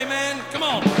Come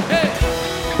on. Hey.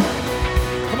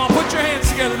 Come on, put your hands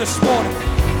together this morning.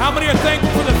 How many are thankful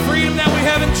for the freedom that we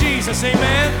have in Jesus?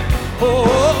 Amen. Oh,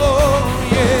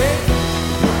 yeah.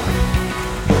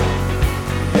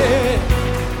 Yeah.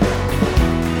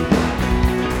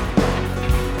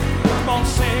 Come on,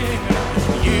 sing.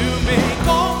 You make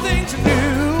all things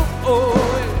new. Oh,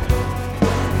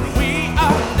 we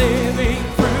are living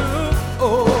through.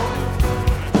 Oh,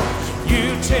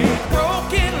 you take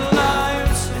broken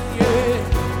lives, yeah,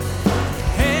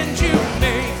 and you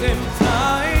make them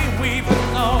fly. We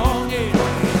belong, yeah.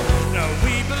 No,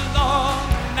 we belong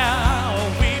now.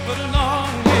 We belong,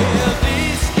 yeah.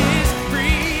 This is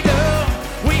freedom.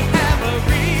 We have a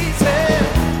reason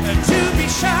to be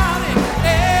shouting.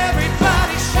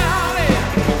 Everybody shouting.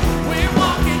 We're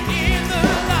walking in the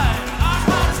light. Our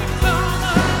hearts have come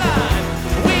alive.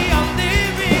 We are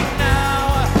living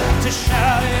now to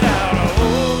shout it out. Oh,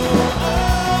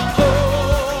 oh, oh,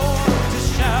 to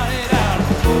shout it out.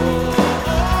 Oh,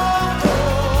 oh, oh,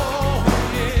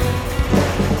 yeah.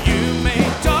 You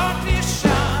make darkness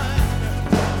shine.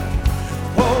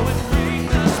 Oh, and bring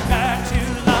us back to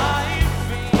life.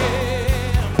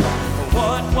 Yeah.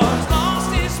 What was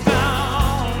lost is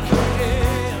found.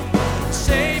 Yeah.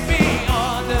 Say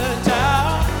beyond a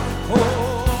doubt.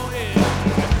 Oh,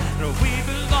 yeah. We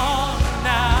belong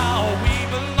now. We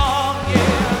belong.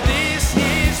 Yeah. This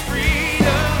is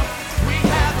freedom. We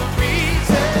have a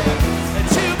reason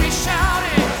to be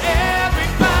shouting.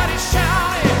 Everybody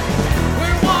shouting.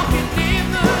 We're walking in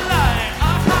the light.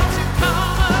 Our hearts have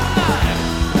come alive.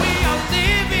 We are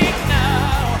living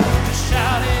now to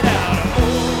shout it out. Oh,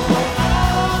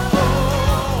 oh, oh,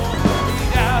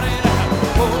 shout it out.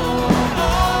 Oh,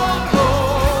 oh, oh,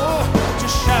 to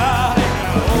shout it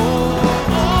out. Oh,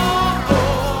 oh,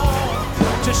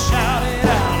 oh, to shout it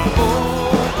out. Oh,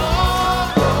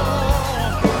 oh, oh,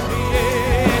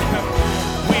 yeah.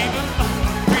 We belong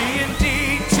free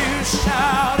indeed to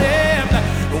shout Him.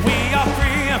 We are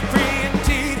free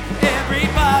indeed.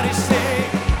 Everybody say,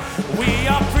 we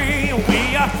are free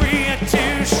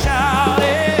to shout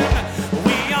Him.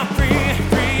 We are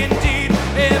free indeed.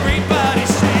 Everybody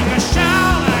sing a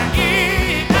shout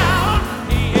it out,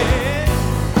 yeah.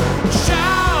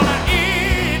 Shout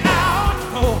it out,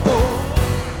 oh, oh.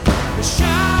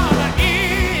 Shout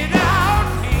it out,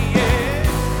 yeah.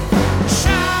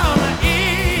 Shout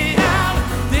it out.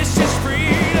 This is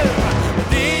freedom.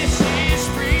 This is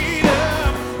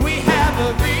freedom. We have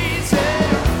a reason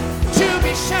to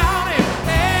be shouting.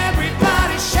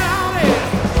 Everybody shouting.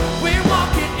 We're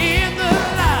walking in the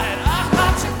light. Our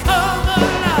hearts have come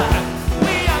alive.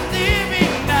 We are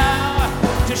living now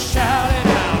to shout it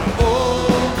out.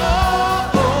 Oh,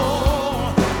 oh,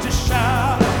 oh, to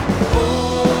shout.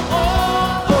 Oh,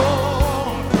 oh,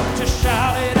 oh, to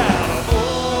shout it out. Oh,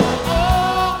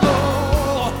 oh,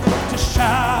 oh, to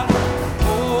shout.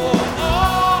 Oh,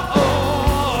 oh,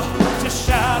 oh, to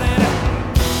shout it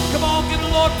out. Come on, give the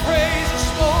Lord praise this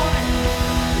morning.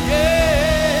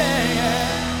 Yeah, yeah.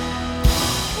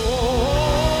 Oh,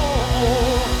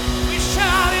 we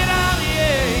shout it out.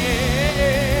 Yeah,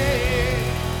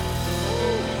 yeah.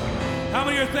 How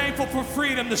many are thankful for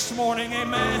freedom this morning?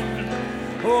 Amen.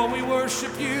 Oh, we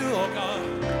worship you, oh God.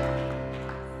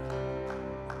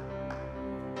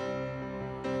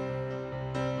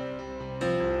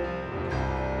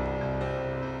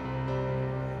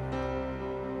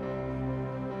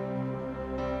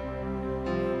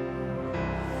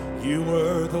 You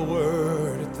were the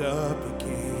Word at the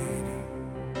beginning,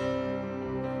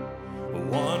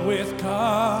 one with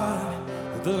God,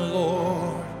 the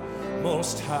Lord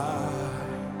Most High.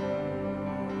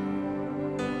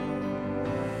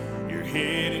 Your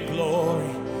hidden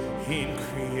glory in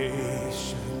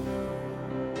creation,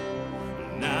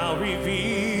 now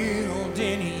revealed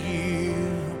in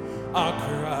you, our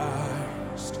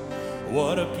Christ.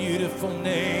 What a beautiful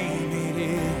name it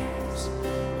is.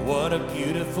 What a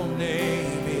beautiful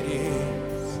name it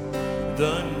is.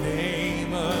 The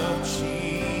name of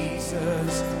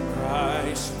Jesus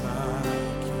Christ, my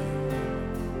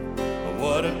King.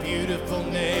 What a beautiful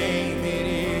name it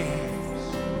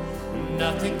is.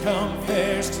 Nothing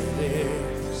compares to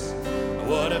this.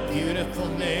 What a beautiful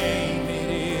name it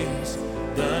is.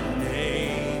 The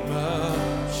name of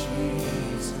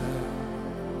Jesus.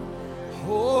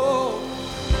 Oh,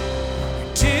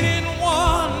 you didn't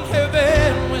want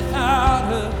heaven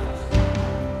without us.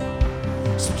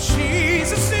 So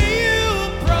Jesus, you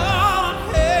brought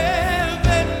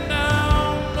heaven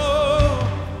down. Oh,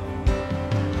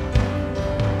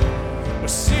 where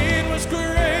sin was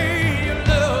great, your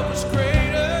love was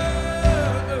greater.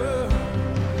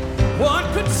 What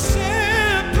could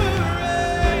separate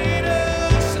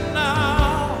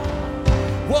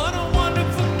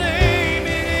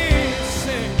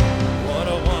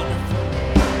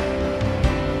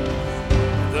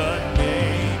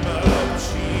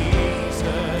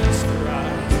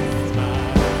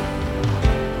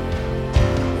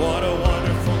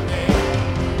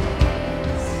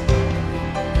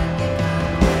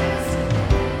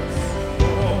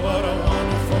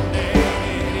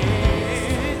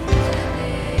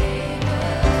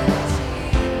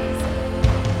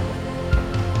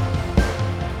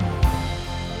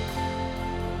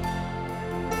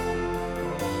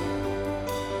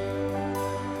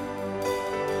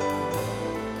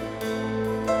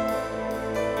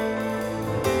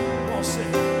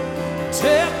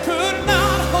Death could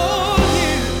not hold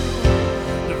you.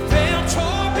 The veil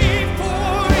tore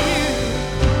before you.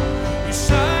 You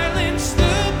silenced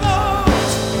the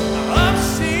voice of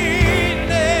sin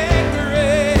and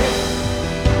grave.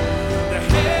 The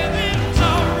heavens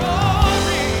are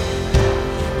roaring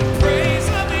the praise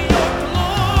of your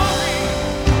glory.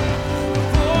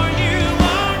 For you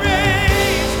are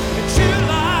raised to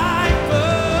life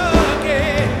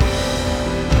again.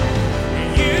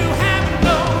 You have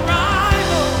no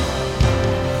rival.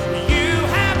 You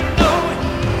have no,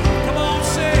 come on,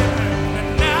 say it. And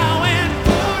now and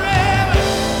forever,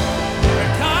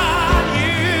 God,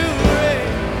 you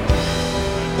reign.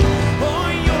 For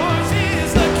yours is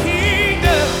the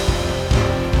kingdom.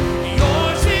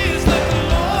 Yours is the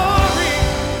glory.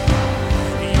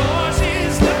 Yours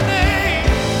is the name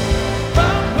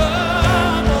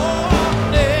above all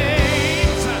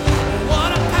names.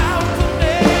 What a powerful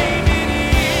name it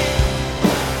is.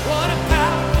 What a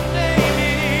powerful name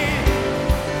it is.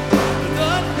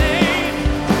 The name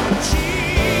of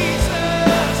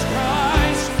Jesus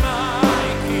Christ, my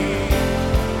King.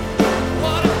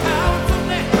 What a powerful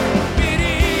name it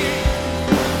is.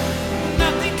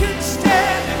 Nothing can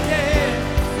stand against.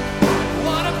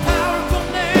 What a powerful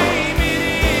name it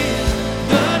is.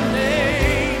 The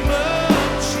name of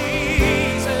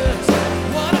Jesus.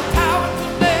 What a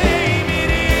powerful name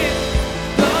it is.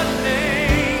 The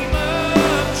name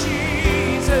of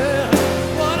Jesus.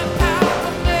 What a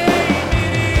powerful name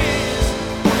it is.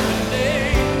 The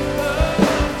name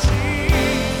of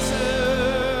Jesus.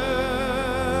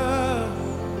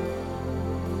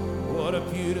 What a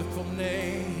beautiful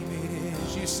name it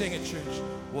is. You sing it, church.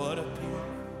 What a beautiful.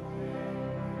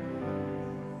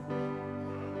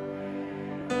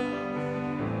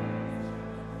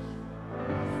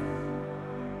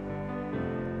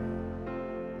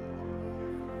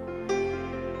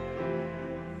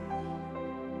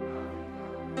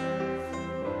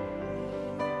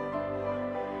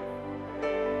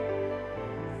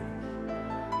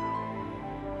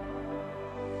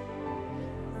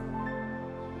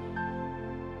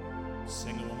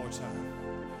 Sing it one more time.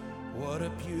 What a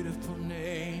beautiful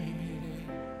name it is.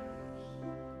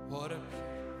 What a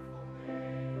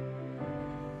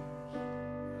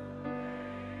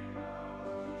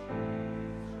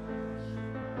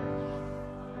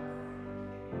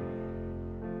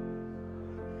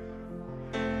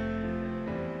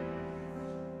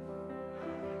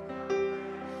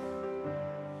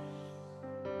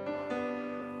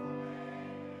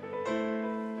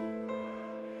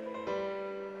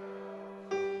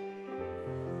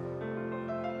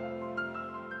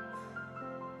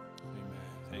Amen.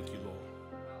 Thank you,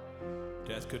 Lord.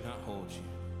 Death could not hold you.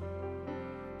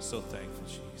 So thankful,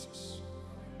 Jesus.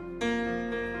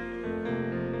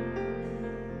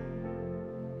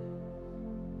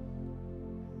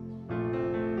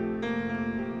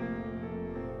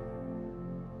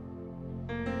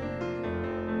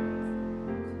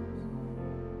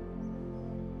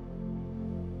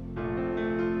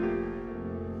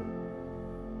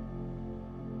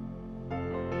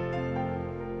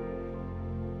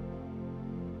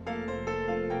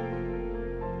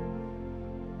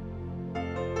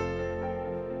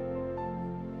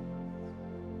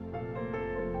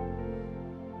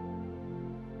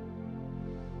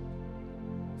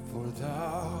 For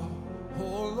thou, O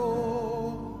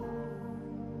Lord,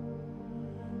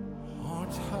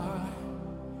 art high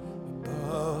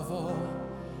above all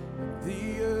the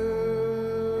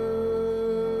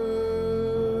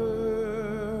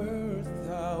earth.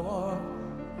 Thou art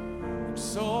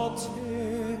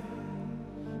exalted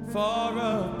far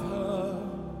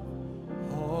above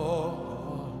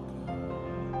all.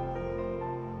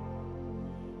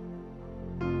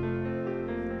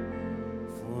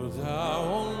 For thou,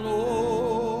 O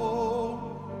Lord,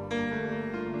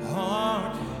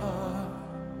 art high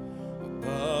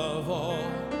above all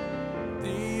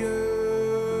the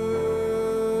earth.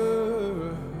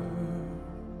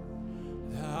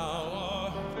 Thou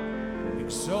art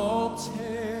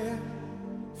exalted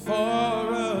far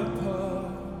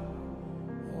above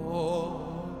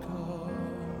all, God.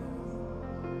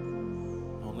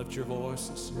 Now lift your voice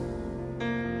and sing.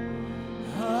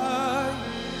 I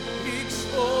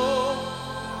exalt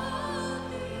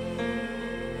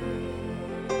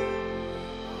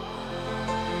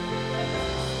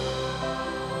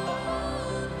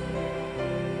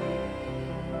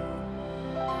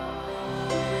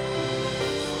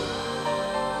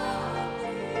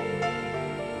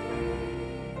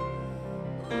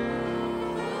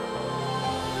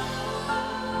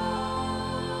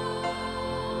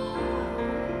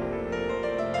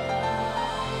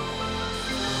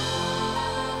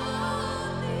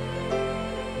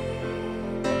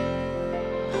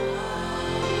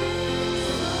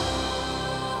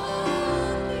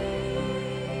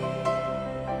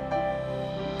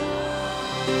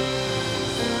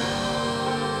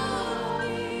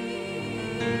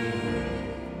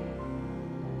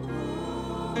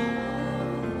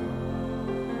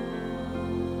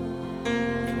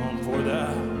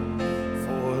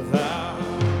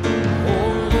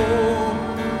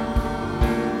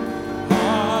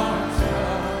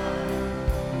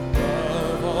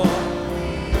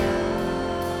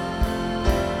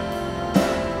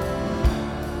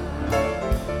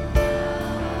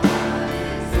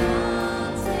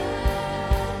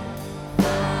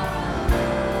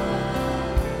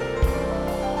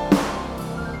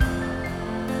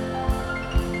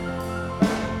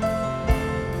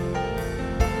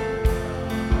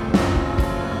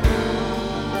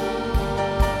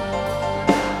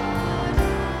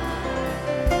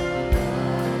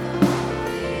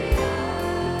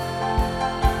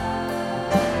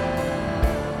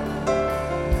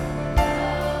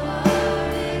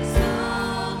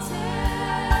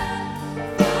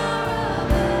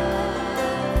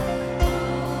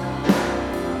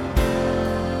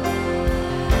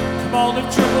Come on,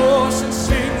 lift your voice and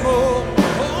sing, oh,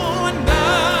 oh, and I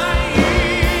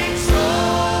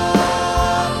exalt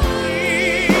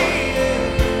thee.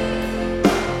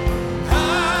 I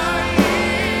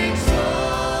exalt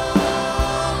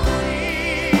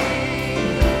thee.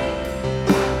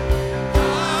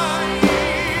 I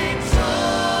exalt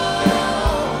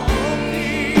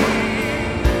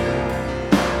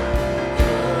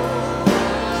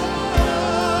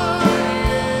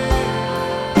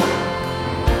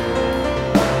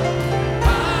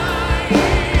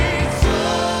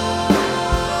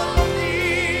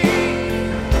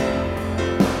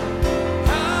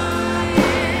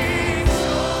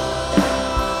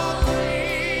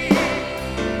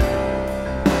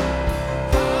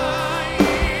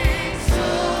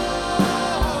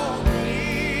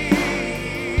thee.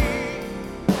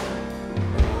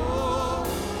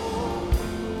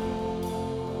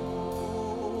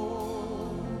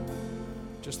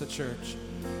 Just the church.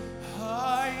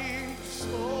 I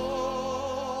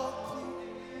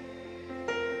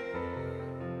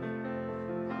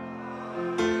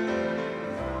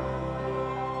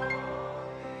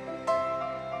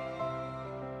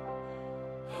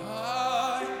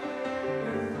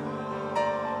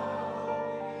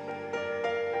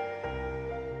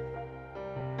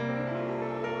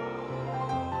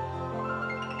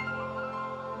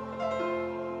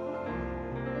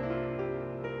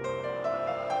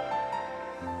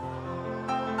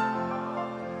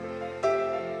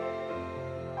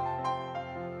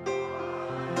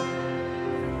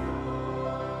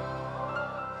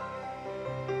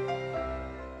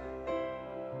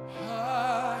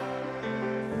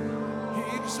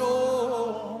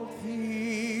exalt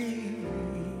thee.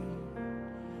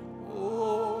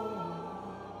 Oh.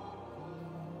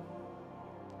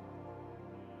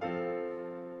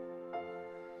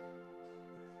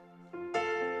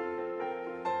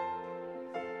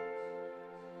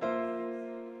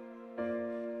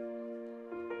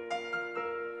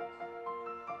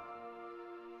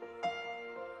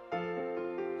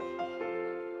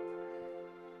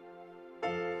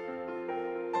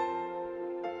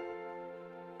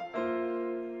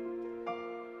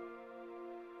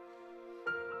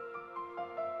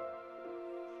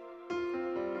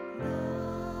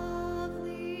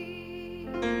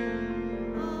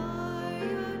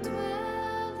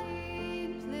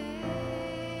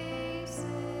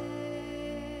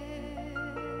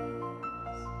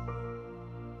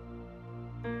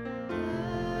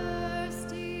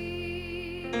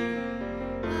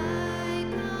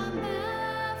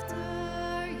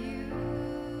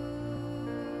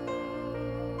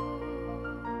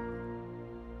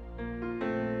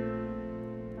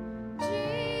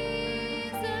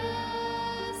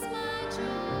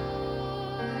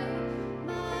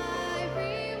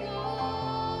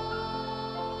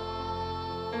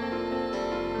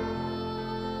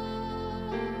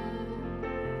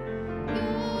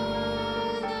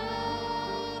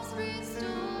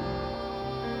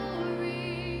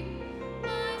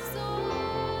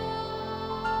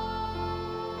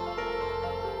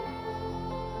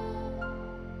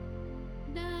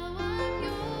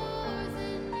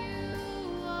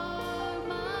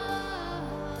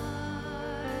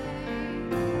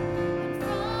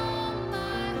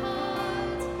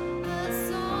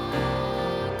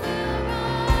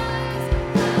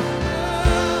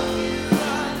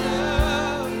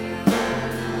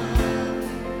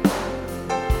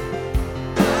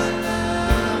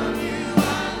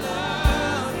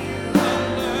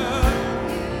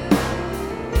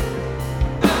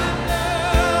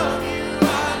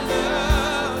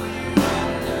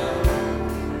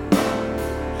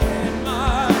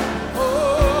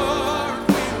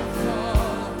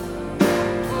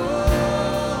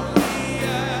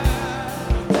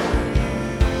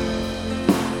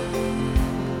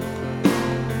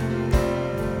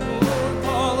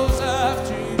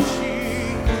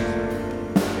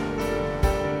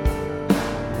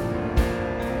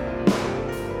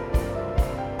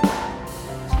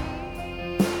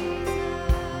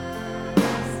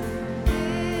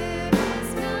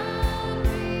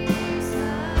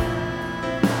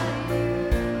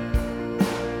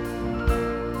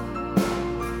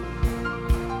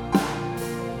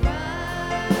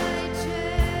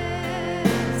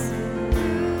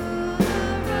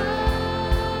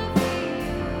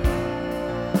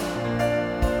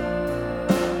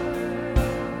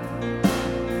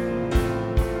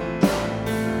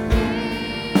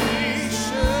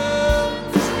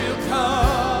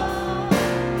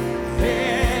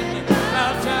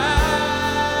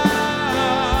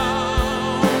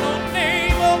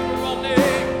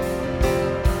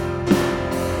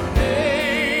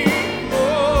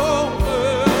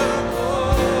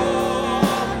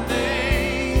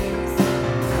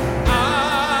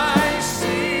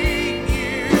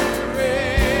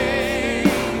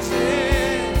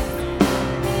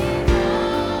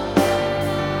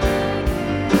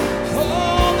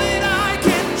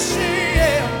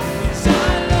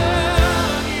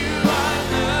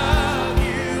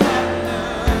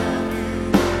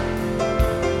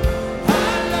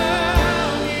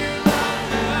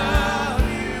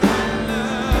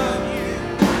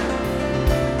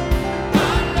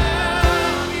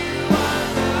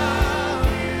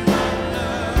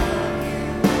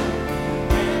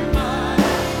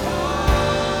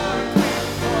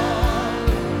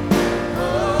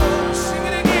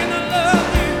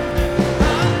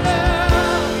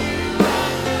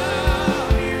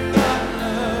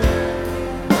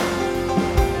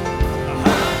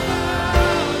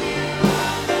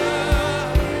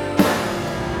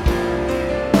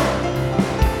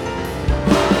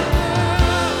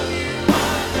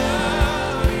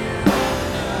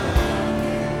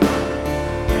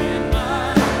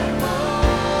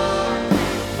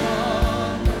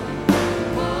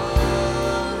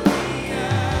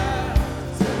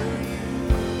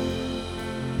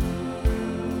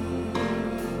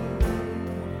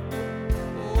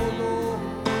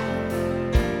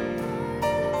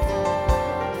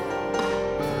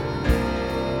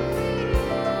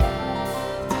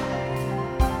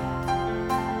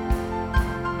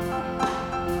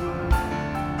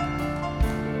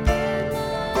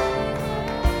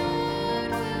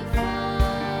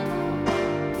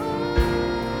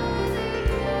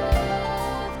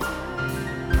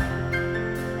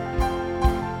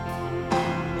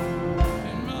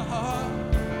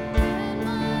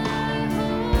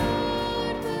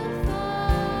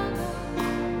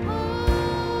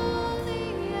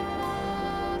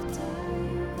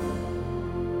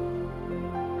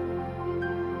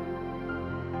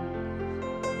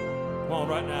 Come on,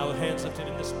 right now, with hands lifted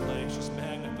in this place, just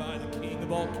magnify the King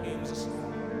of all kings this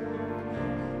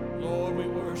morning. Lord, we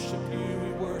worship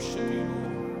you, Lord.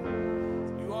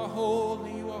 You are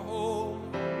holy, you are holy,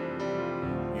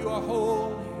 you are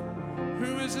holy.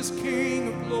 Who is this King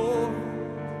of glory?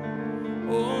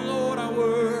 Oh Lord, I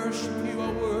worship you,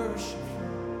 I worship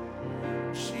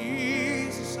you.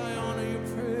 Jesus, I honor your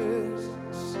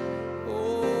presence.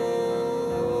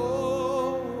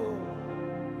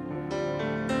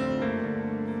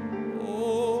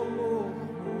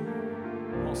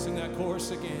 I'll sing that chorus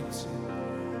again. Sing,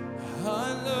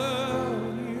 I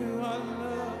love you, I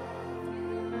love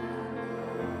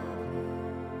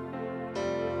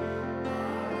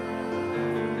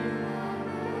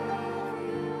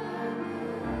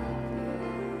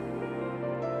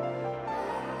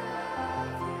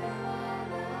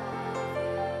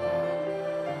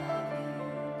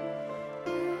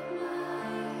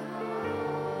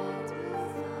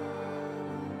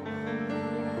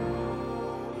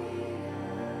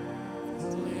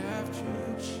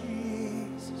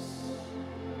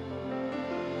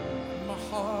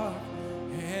heart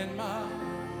and my heart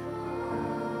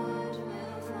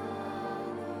will follow.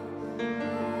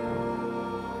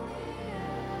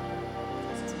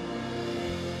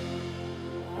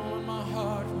 Oh, and my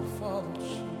heart will follow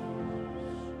Jesus,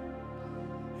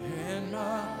 and my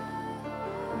heart will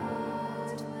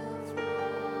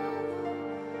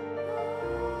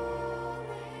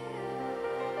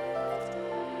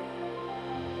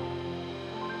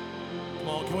Come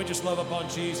on, can we just love upon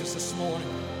Jesus this morning?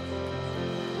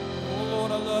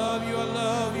 Lord, I love you, I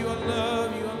love you, I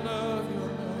love you, I love you, I love you.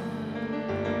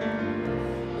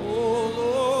 Oh,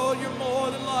 Lord, you're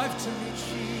more than life to me,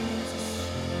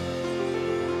 Jesus.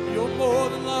 You're more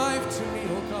than life to me,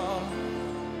 oh God.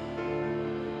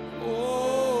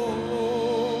 Oh,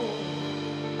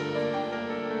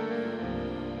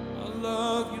 I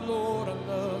love you, Lord, I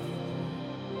love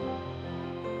you, Lord.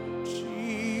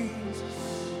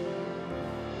 Jesus,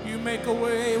 you make a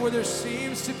way where there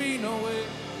seems to be no way.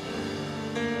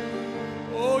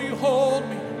 Oh, you hold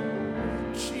me,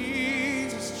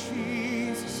 Jesus,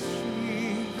 Jesus,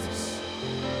 Jesus.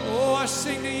 Oh, I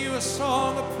sing to you a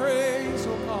song of praise,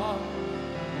 oh God.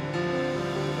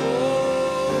 Oh.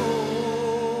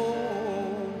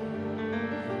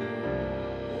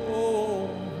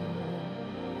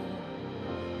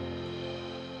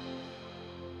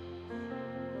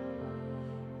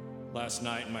 Last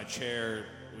night in my chair,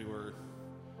 we were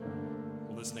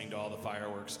listening to all the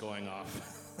fireworks going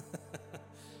off.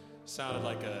 Sounded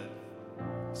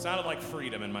like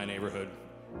freedom in my neighborhood.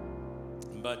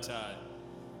 But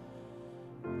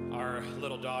our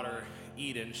little daughter,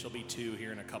 Eden, she'll be 2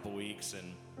 here in a couple weeks,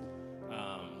 and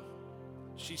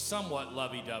she's somewhat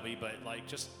lovey-dovey, but like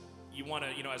just, you want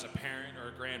to, as a parent or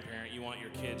a grandparent, you want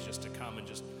your kids just to come and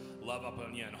just love up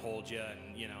on you and hold you,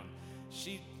 and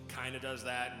she kind of does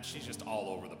that, and she's just all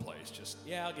over the place. Just,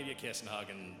 yeah, I'll give you a kiss and hug,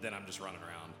 and then I'm just running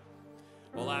around.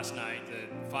 Well, last night, the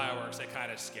fireworks, they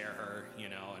kind of scare her,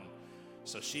 and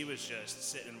so she was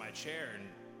just sitting in my chair and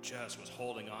just was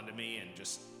holding on to me and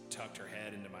just tucked her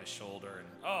head into my shoulder. And,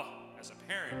 oh, as a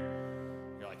parent,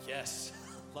 you're like, yes,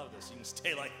 love this. You can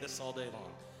stay like this all day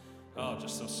long. Oh,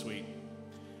 just so sweet.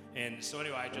 And so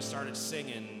anyway, I just started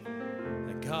singing,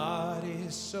 God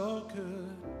is so good,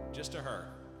 just to her.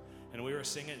 And we were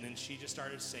singing, and then she just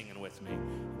started singing with me.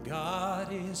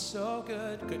 God is so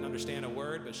good. Couldn't understand a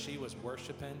word, but she was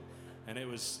worshiping, and it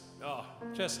was,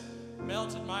 just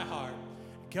melted my heart.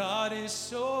 God is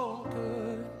so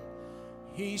good.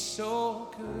 He's so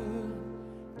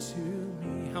good to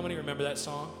me. How many remember that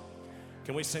song?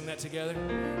 Can we sing that together?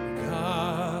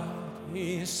 God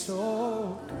is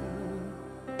so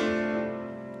good.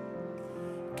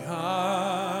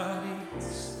 God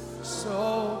is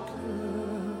so good.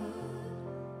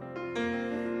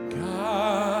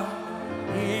 God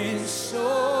is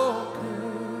so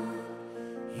good.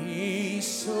 He's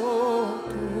so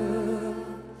good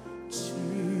to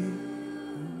me.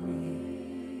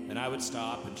 And I would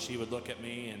stop, and she would look at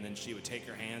me, and then she would take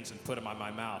her hands and put them on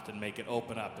my mouth and make it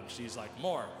open up, and she's like,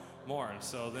 more. And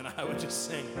so then I would just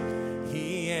sing,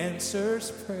 He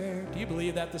answers prayer. Do you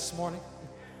believe that this morning?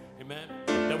 Amen.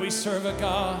 That we serve a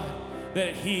God,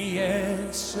 that He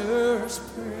answers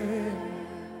prayer.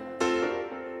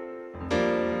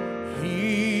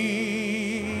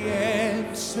 He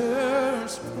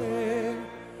answers prayer.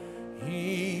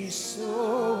 He's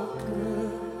so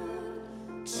good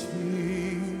to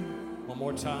you. One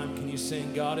more time, can you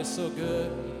sing, God is so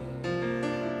good?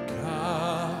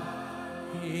 God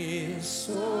is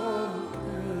so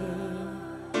good.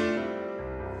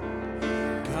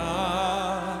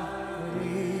 God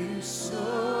is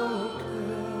so good.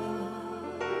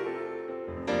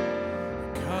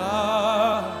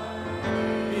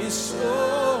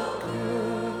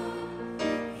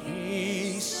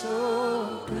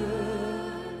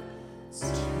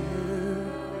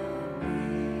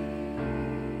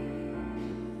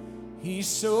 He's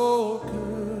so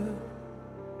good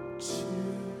to.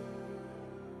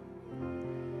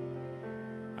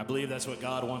 I believe that's what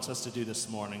God wants us to do this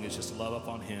morning, is just love up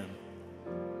on him.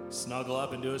 Snuggle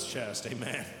up into his chest,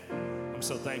 amen. I'm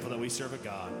so thankful that we serve a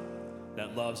God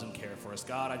that loves and cares for us.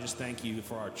 God, I just thank you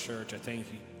for our church.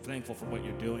 Thankful for what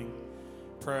you're doing.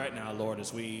 Pray right now, Lord,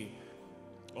 as we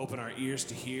open our ears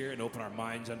to hear and open our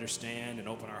minds to understand and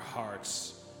open our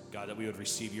hearts, God, that we would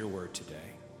receive your word today.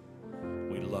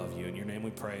 We love you. In your name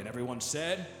we pray. And everyone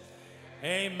said,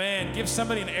 amen. Give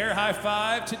somebody an air high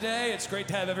five today. It's great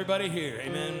to have everybody here.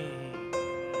 Amen.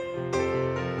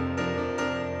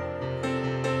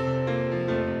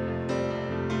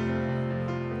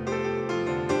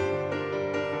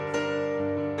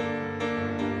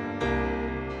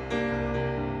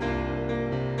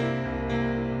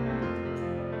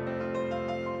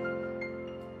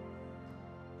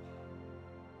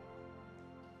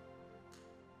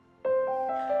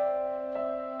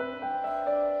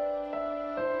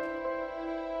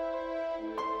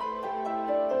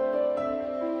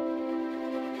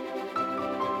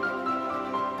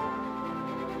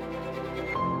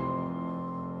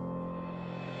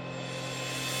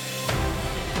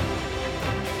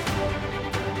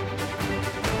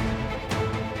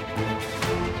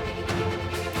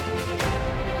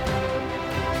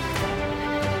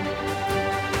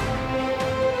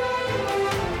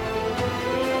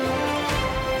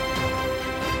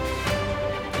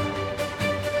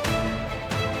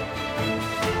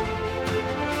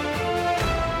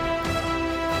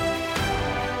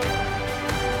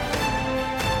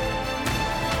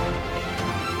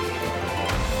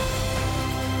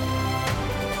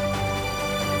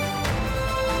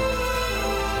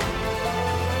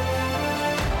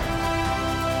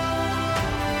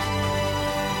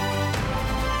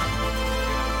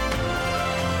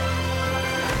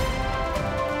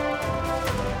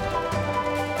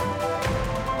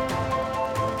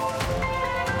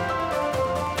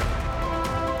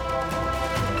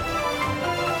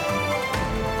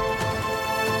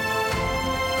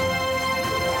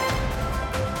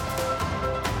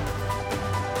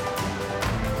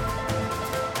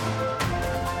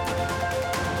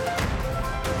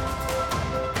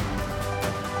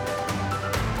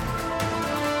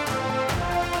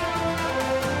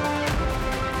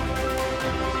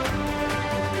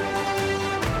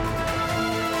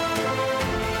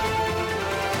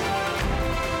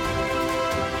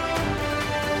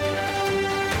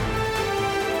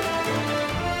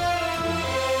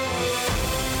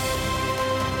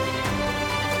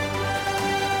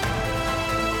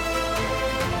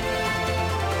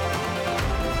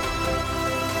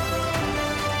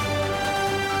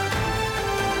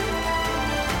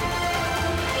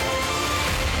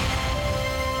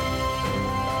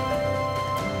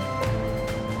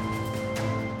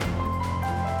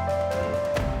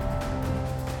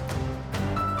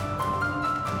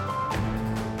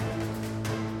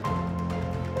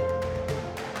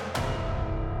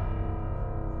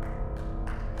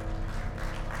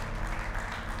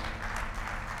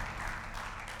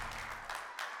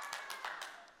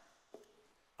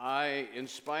 In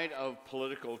spite of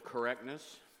political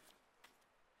correctness,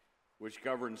 which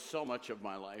governs so much of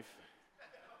my life,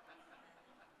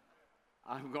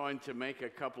 I'm going to make a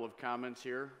couple of comments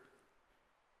here.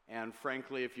 And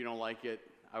frankly, if you don't like it,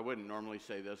 I wouldn't normally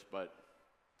say this, but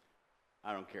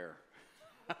I don't care.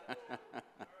 I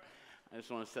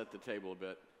just want to set the table a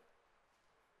bit.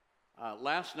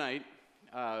 Last night,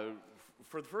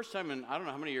 for the first time in I don't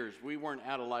know how many years, we weren't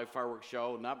at a live fireworks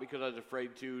show, not because I was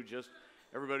afraid to, just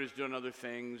everybody's doing other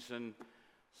things. And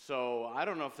so I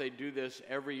don't know if they do this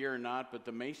every year or not, but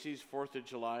the Macy's 4th of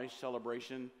July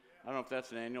celebration, I don't know if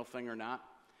that's an annual thing or not.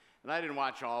 And I didn't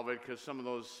watch all of it because some of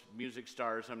those music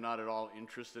stars I'm not at all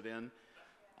interested in.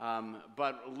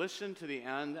 But listen to the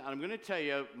end. I'm going to tell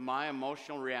you my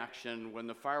emotional reaction when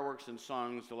the fireworks and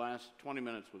songs, the last 20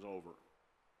 minutes was over.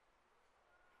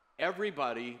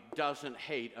 Everybody doesn't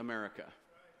hate America.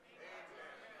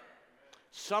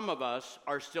 Some of us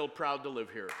are still proud to live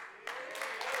here.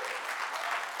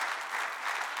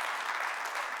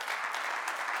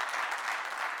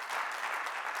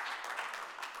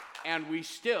 And we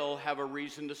still have a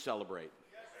reason to celebrate.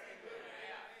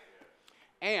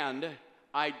 And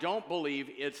I don't believe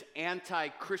it's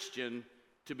anti-Christian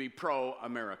to be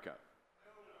pro-America.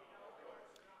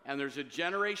 And there's a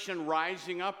generation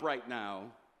rising up right now,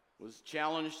 was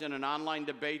challenged in an online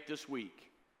debate this week,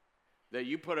 that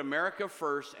you put America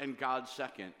first and God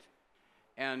second.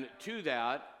 And to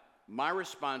that, my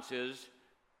response is,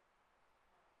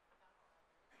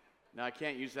 no, I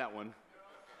can't use that one.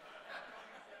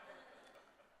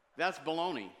 That's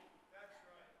baloney.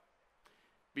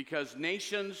 Because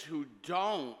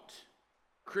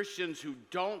Christians who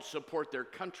don't support their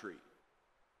country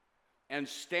and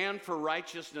stand for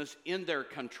righteousness in their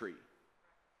country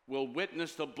will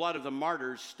witness the blood of the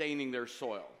martyrs staining their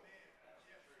soil.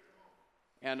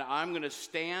 And I'm going to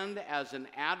stand as an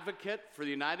advocate for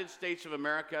the United States of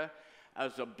America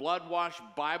as a blood-washed,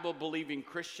 Bible-believing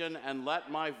Christian, and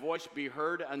let my voice be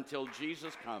heard until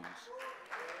Jesus comes.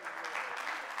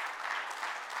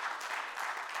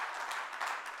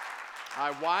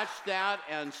 I watched that,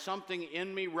 and something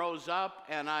in me rose up,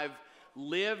 and I've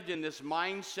lived in this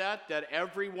mindset that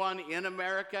everyone in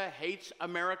America hates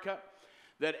America,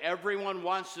 that everyone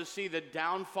wants to see the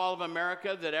downfall of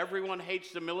America, that everyone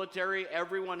hates the military,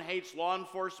 everyone hates law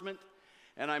enforcement.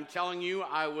 And I'm telling you,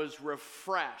 I was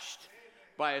refreshed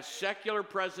by a secular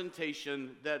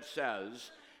presentation that says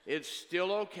it's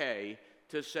still okay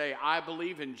to say, I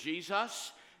believe in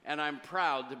Jesus, and I'm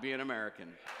proud to be an American.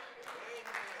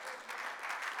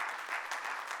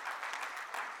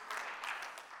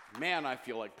 Man, I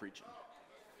feel like preaching.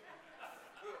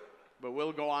 But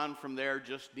we'll go on from there.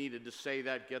 Just needed to say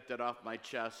that, get that off my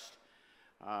chest,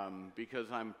 because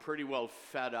I'm pretty well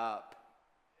fed up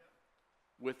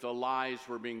with the lies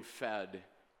we're being fed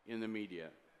in the media.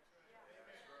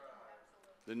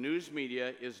 The news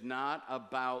media is not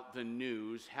about the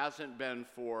news, hasn't been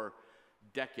for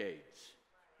decades.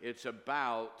 It's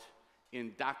about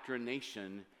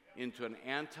indoctrination into an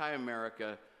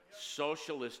anti-America,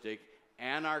 socialistic,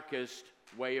 anarchist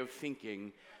way of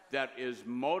thinking that is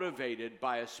motivated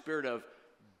by a spirit of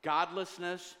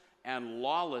godlessness and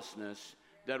lawlessness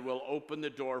that will open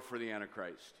the door for the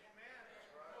Antichrist.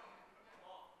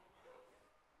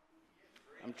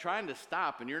 I'm trying to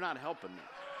stop, and you're not helping me.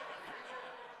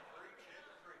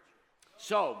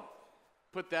 So,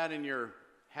 put that in your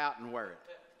hat and wear it.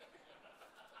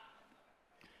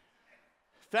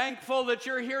 Thankful that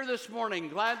you're here this morning.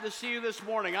 Glad to see you this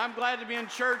morning. I'm glad to be in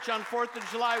church on 4th of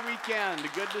July weekend.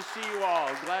 Good to see you all.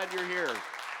 Glad you're here.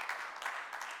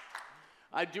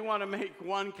 I do want to make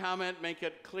one comment, make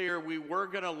it clear. We were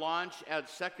going to launch at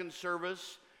second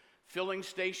service filling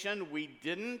station. We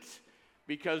didn't,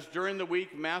 because during the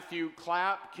week, Matthew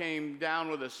Clapp came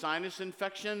down with a sinus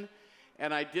infection,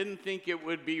 and I didn't think it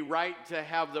would be right to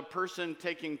have the person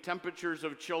taking temperatures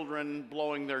of children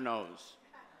blowing their nose.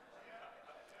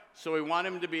 So we want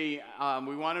him to be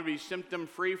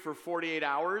symptom-free for 48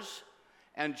 hours.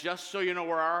 And just so you know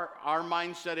where our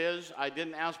mindset is, I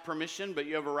didn't ask permission, but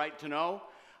you have a right to know.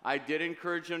 I did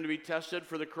encourage him to be tested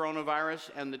for the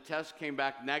coronavirus, and the test came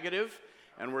back negative,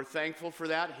 and we're thankful for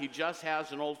that. He just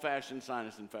has an old-fashioned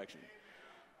sinus infection.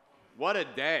 What a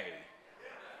day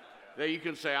that you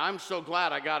can say, I'm so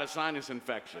glad I got a sinus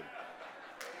infection.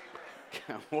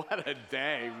 What a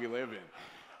day we live in.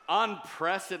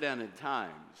 Unprecedented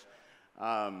times.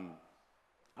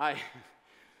 I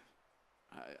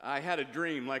had a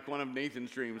dream, like one of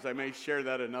Nathan's dreams. I may share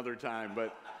that another time,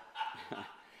 but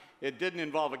it didn't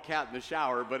involve a cat in the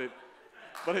shower, but it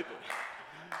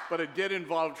did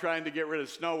involve trying to get rid of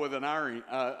snow with an iron,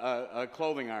 a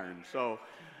clothing iron. So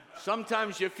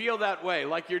sometimes you feel that way,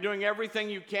 like you're doing everything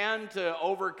you can to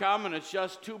overcome, and it's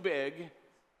just too big.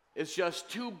 It's just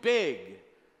too big.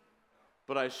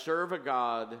 But I serve a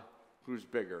God who's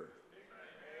bigger.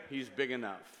 He's big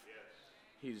enough.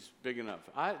 He's big enough.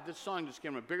 This song just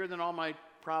came up. Bigger than all my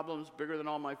problems, bigger than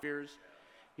all my fears.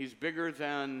 He's bigger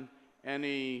than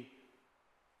any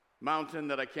mountain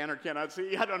that I can or cannot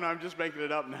see. I don't know. I'm just making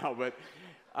it up now, but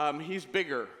he's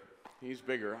bigger. He's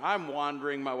bigger. I'm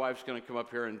wandering. My wife's going to come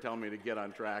up here and tell me to get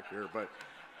on track here, but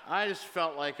I just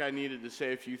felt like I needed to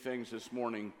say a few things this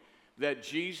morning, that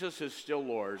Jesus is still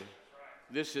Lord.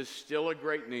 This is still a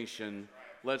great nation.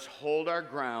 Let's hold our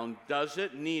ground. Does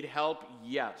it need help?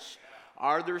 Yes.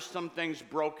 Are there some things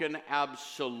broken?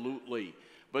 Absolutely.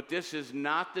 But this is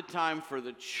not the time for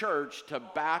the church to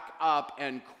back up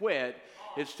and quit.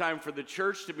 It's time for the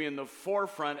church to be in the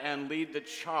forefront and lead the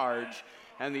charge.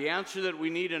 And the answer that we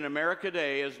need in America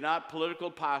today is not political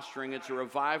posturing. It's a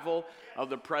revival of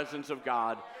the presence of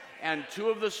God. And two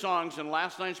of the songs in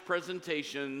last night's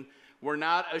presentation were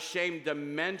not ashamed to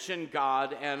mention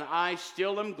God, and I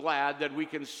still am glad that we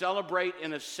can celebrate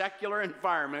in a secular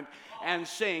environment and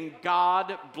sing,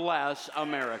 God Bless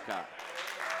America.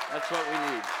 That's what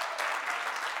we need.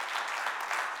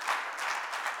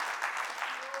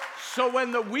 So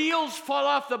when the wheels fall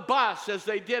off the bus, as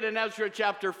they did in Ezra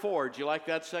chapter 4, do you like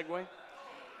that segue?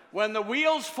 When the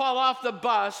wheels fall off the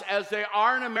bus, as they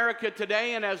are in America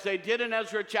today and as they did in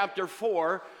Ezra chapter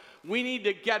 4, we need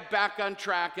to get back on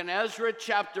track. And Ezra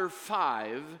chapter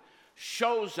 5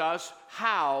 shows us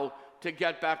how to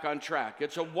get back on track.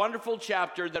 It's a wonderful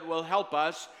chapter that will help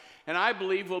us, and I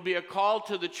believe will be a call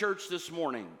to the church this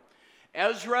morning.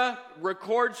 Ezra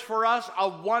records for us a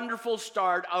wonderful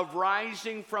start of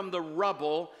rising from the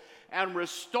rubble and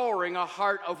restoring a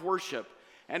heart of worship.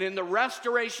 And in the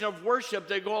restoration of worship,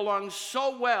 they go along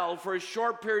so well for a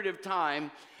short period of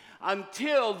time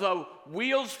until the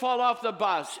wheels fall off the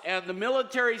bus and the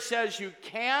military says you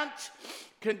can't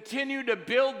continue to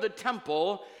build the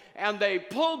temple, and they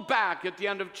pull back at the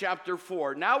end of chapter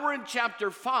 4. Now we're in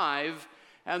chapter 5,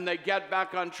 and they get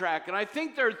back on track. And I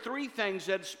think there are three things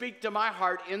that speak to my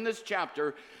heart in this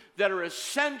chapter that are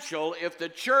essential if the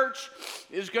church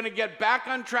is going to get back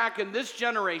on track in this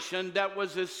generation, that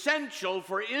was essential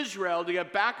for Israel to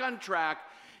get back on track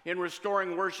in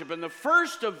restoring worship. And the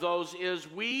first of those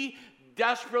is we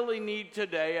desperately need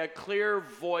today a clear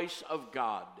voice of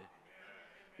God.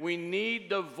 We need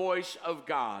the voice of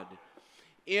God.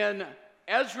 In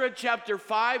Ezra chapter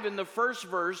 5, in the first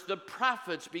verse, the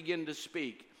prophets begin to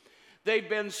speak. They've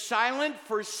been silent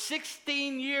for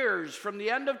 16 years. From the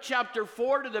end of chapter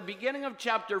 4 to the beginning of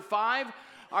chapter 5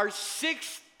 are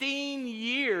 16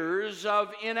 years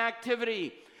of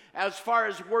inactivity as far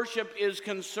as worship is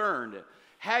concerned.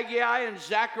 Haggai and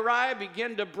Zechariah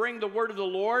begin to bring the word of the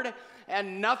Lord,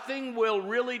 and nothing will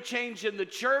really change in the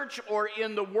church or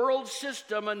in the world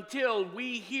system until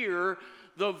we hear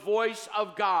the voice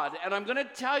of God. And I'm going to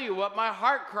tell you what my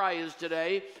heart cry is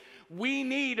today. We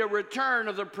need a return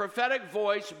of the prophetic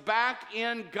voice back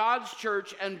in God's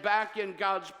church and back in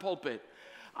God's pulpit.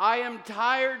 I am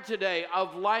tired today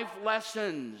of life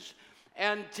lessons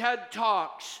and TED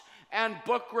Talks and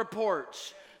book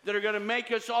reports that are going to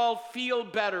make us all feel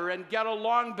better and get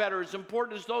along better, as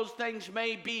important as those things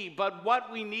may be. But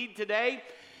what we need today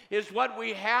is what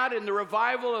we had in the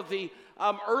revival of the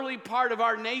early part of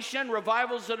our nation.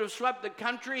 Revivals that have swept the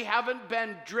country haven't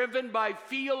been driven by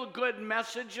feel-good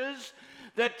messages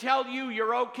that tell you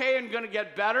you're okay and going to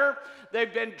get better.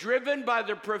 They've been driven by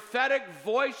the prophetic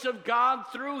voice of God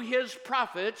through his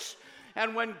prophets.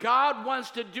 And when God wants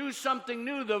to do something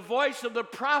new, the voice of the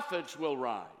prophets will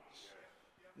rise.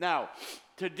 Now,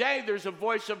 today there's a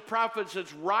voice of prophets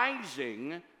that's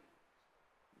rising,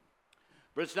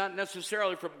 but it's not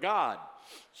necessarily from God.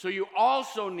 So you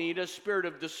also need a spirit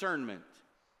of discernment.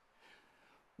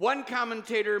 One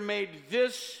commentator made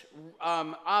this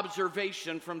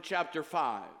observation from chapter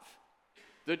 5.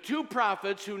 The two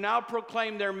prophets who now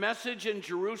proclaim their message in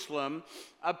Jerusalem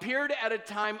appeared at a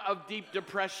time of deep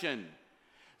depression.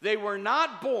 They were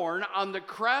not born on the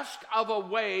crest of a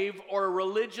wave or a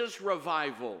religious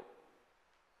revival.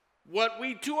 What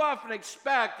we too often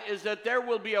expect is that there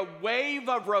will be a wave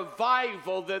of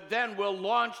revival that then will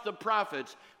launch the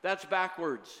prophets. That's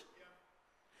backwards.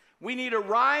 We need to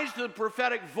rise to the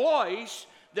prophetic voice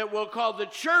that will call the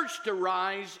church to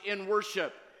rise in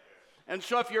worship. And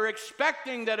so if you're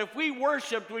expecting that if we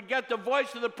worshiped, we'd get the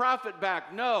voice of the prophet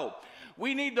back, no.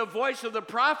 We need the voice of the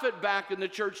prophet back in the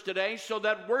church today so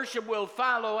that worship will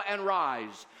follow and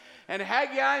rise. And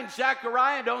Haggai and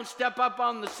Zechariah don't step up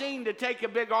on the scene to take a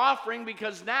big offering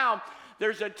because now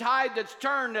there's a tide that's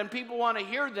turned and people want to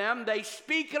hear them. They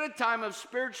speak at a time of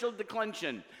spiritual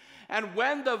declension. And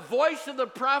when the voice of the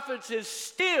prophets is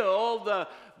still, the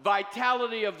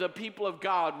vitality of the people of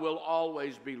God will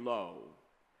always be low.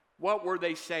 What were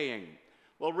they saying?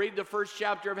 Well, read the first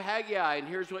chapter of Haggai, and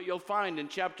here's what you'll find in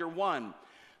chapter 1.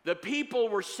 The people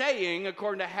were saying,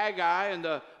 according to Haggai and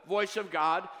the voice of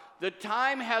God, the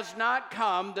time has not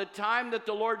come, the time that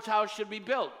the Lord's house should be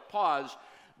built. Pause.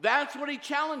 That's what he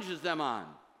challenges them on.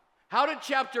 How did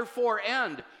chapter 4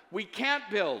 end? We can't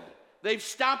build. They've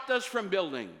stopped us from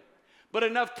building. But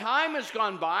enough time has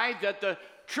gone by that the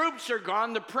troops are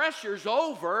gone, the pressure's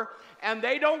over, and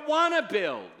they don't want to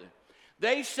build.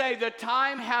 They say the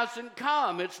time hasn't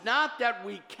come. It's not that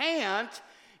we can't,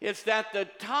 it's that the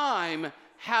time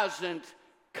hasn't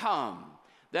come.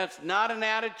 That's not an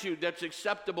attitude that's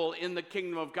acceptable in the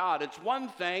kingdom of God. It's one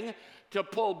thing to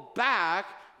pull back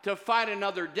to fight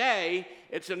another day.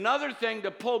 It's another thing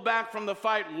to pull back from the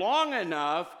fight long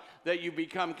enough that you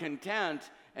become content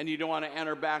and you don't want to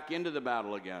enter back into the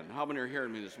battle again. How many are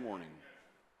hearing me this morning?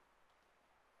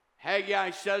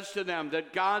 Haggai says to them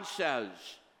that God says,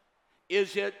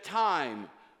 is it time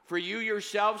for you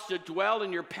yourselves to dwell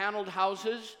in your paneled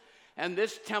houses and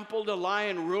this temple to lie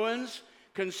in ruins?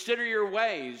 Consider your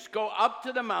ways. Go up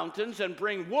to the mountains and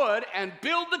bring wood and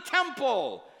build the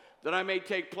temple that I may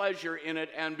take pleasure in it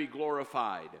and be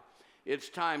glorified. It's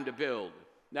time to build.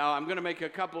 Now, I'm going to make a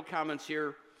couple comments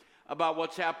here about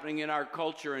what's happening in our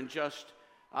culture and just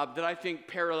that I think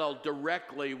parallel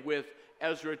directly with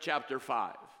Ezra chapter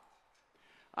 5.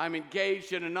 I'm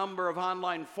engaged in a number of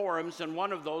online forums, and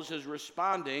one of those is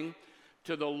responding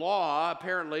to the law,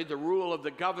 apparently the rule of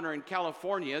the governor in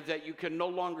California, that you can no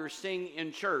longer sing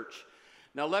in church.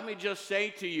 Now, let me just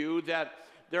say to you that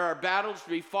there are battles to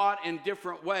be fought in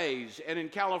different ways, and in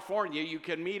California, you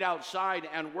can meet outside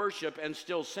and worship and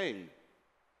still sing.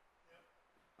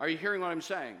 Are you hearing what I'm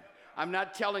saying? I'm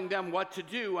not telling them what to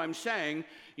do. I'm saying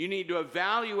you need to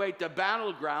evaluate the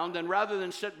battleground, and rather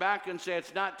than sit back and say,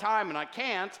 it's not time and I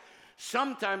can't,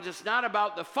 sometimes it's not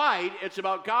about the fight, it's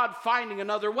about God finding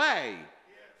another way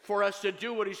for us to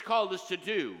do what he's called us to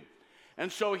do.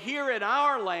 And so here in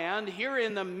our land, here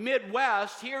in the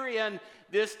Midwest, here in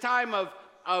this time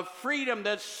of freedom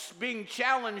that's being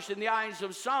challenged in the eyes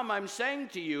of some, I'm saying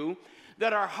to you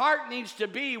that our heart needs to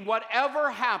be, whatever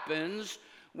happens,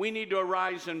 we need to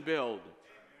arise and build.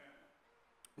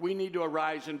 We need to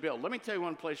arise and build. Let me tell you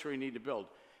one place where you need to build.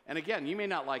 And again, you may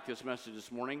not like this message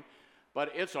this morning,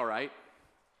 but it's all right.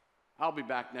 I'll be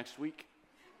back next week.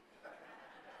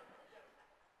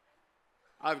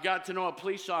 I've got to know a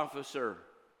police officer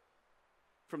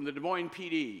from the Des Moines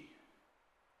PD.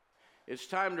 It's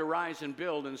time to rise and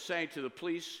build and say to the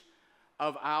police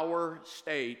of our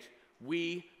state,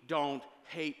 we don't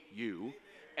hate you.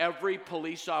 Every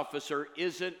police officer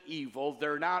isn't evil.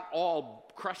 They're not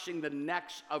all crushing the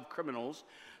necks of criminals.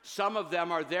 Some of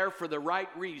them are there for the right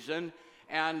reason.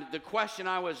 And the question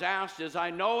I was asked is,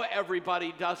 I know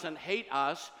everybody doesn't hate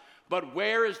us, but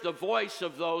where is the voice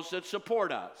of those that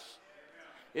support us?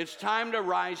 It's time to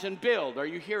rise and build. Are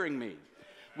you hearing me?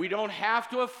 We don't have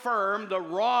to affirm the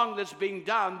wrong that's being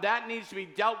done. That needs to be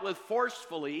dealt with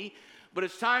forcefully. But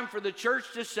it's time for the church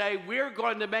to say, we're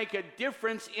going to make a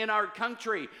difference in our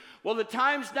country. Well, the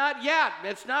time's not yet.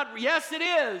 It's not. Yes, it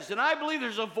is. And I believe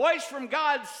there's a voice from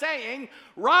God saying,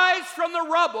 rise from the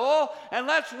rubble and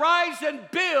let's rise and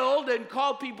build and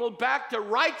call people back to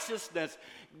righteousness,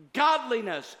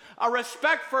 godliness, a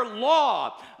respect for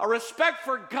law, a respect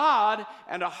for God,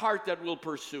 and a heart that will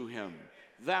pursue him.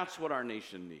 That's what our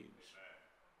nation needs.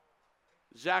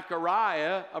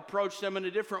 Zechariah approached them in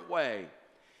a different way.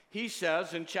 He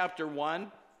says in chapter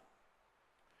 1,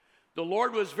 the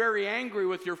Lord was very angry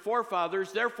with your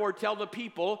forefathers, therefore tell the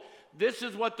people, this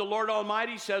is what the Lord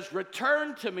Almighty says,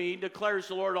 return to me, declares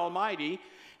the Lord Almighty,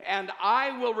 and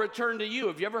I will return to you.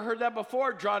 Have you ever heard that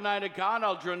before? Draw nigh to God,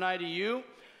 I'll draw nigh to you.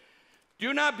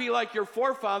 Do not be like your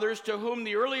forefathers to whom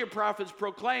the earlier prophets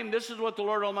proclaimed, this is what the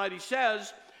Lord Almighty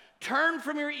says, turn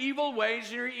from your evil ways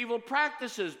and your evil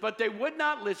practices. But they would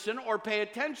not listen or pay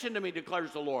attention to me,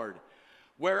 declares the Lord.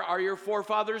 Where are your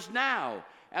forefathers now?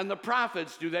 And the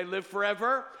prophets, do they live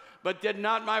forever? But did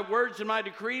not my words and my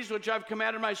decrees, which I've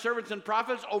commanded my servants and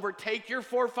prophets, overtake your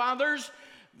forefathers?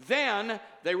 Then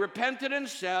they repented and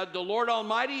said, the Lord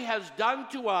Almighty has done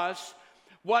to us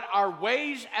what our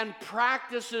ways and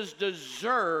practices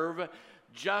deserve,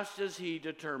 just as he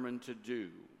determined to do.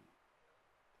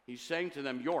 He's saying to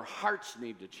them, your hearts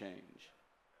need to change.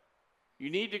 You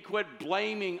need to quit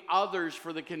blaming others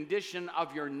for the condition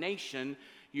of your nation.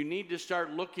 You need to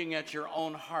start looking at your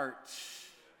own hearts.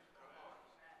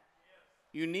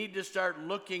 You need to start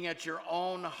looking at your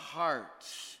own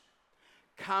hearts.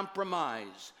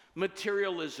 Compromise,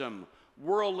 materialism,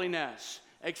 worldliness,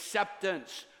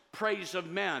 acceptance, praise of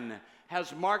men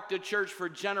has marked the church for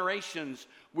generations.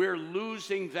 We're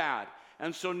losing that.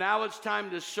 And so now it's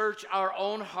time to search our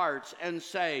own hearts and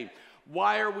say,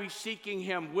 why are we seeking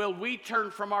him? Will we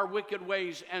turn from our wicked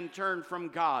ways and turn from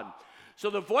God? So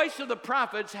the voice of the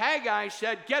prophets, Haggai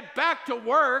said, get back to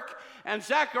work. And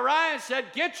Zechariah said,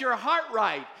 get your heart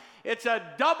right. It's a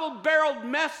double-barreled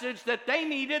message that they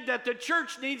needed, that the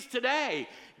church needs today.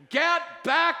 Get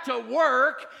back to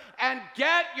work and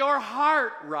get your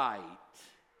heart right.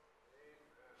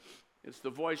 It's the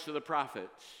voice of the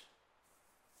prophets.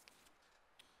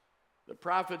 The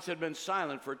prophets had been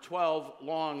silent for 12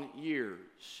 long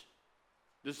years.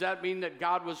 Does that mean that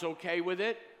God was okay with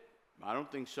it? I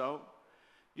don't think so.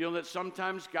 You know that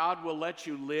sometimes God will let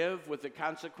you live with the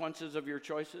consequences of your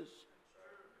choices?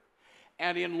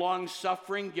 And in long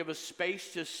suffering, give a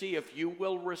space to see if you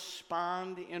will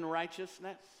respond in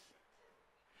righteousness.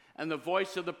 And the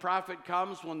voice of the prophet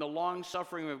comes when the long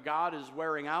suffering of God is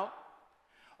wearing out.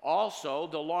 Also,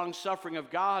 the long suffering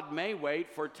of God may wait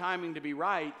for timing to be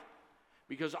right,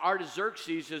 because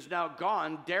Artaxerxes is now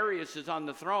gone. Darius is on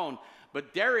the throne,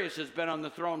 but Darius has been on the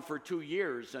throne for 2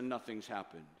 years and nothing's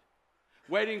happened.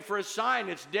 Waiting for a sign,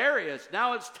 it's Darius.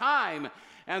 Now it's time,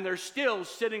 and they're still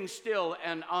sitting still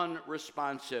and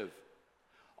unresponsive.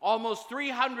 Almost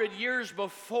 300 years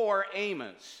before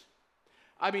Amos,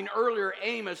 earlier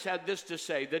Amos had this to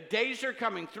say, the days are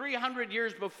coming, 300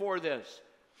 years before this.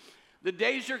 The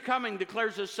days are coming,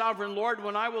 declares the sovereign Lord,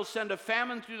 when I will send a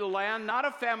famine through the land, not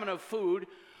a famine of food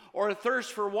or a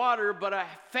thirst for water, but a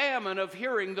famine of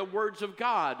hearing the words of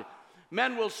God.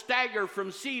 Men will stagger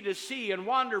from sea to sea and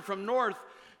wander from north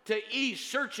to east,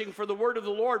 searching for the word of the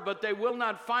Lord, but they will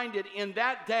not find it. In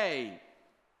that day,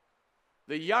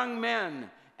 the young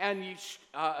men and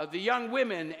the young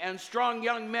women and strong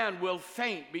young men will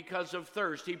faint because of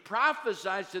thirst. He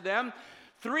prophesies to them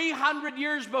 300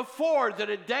 years before that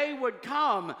a day would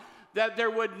come that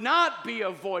there would not be a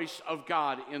voice of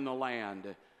God in the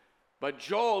land. But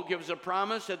Joel gives a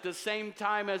promise at the same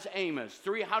time as Amos,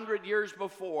 300 years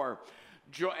before.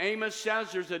 Amos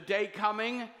says there's a day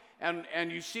coming,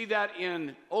 and you see that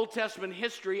in Old Testament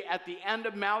history at the end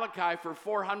of Malachi for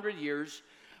 400 years,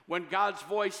 when God's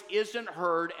voice isn't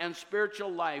heard and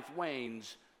spiritual life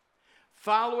wanes.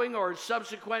 Following or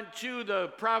subsequent to the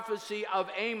prophecy of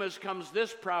Amos comes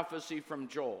this prophecy from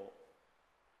Joel.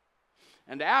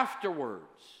 And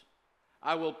afterwards,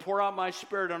 I will pour out my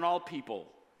spirit on all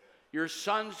people. Your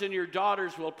sons and your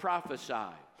daughters will prophesy.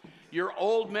 Your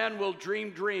old men will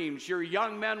dream dreams. Your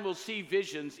young men will see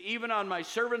visions. Even on my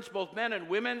servants, both men and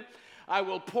women, I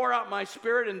will pour out my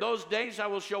spirit. In those days I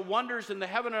will show wonders in the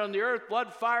heaven and on the earth,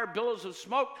 blood, fire, billows of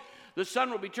smoke. The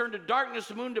sun will be turned to darkness,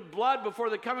 the moon to blood before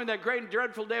the coming of that great and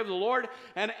dreadful day of the Lord.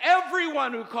 And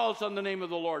everyone who calls on the name of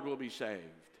the Lord will be saved.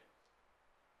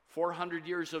 400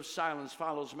 years of silence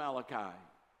follows Malachi.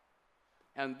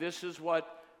 And this is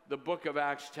what the book of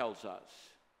Acts tells us.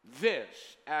 This,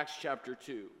 Acts chapter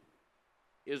 2,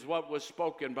 is what was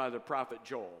spoken by the prophet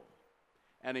Joel.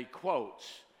 And he quotes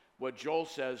what Joel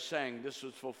says, saying, this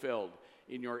was fulfilled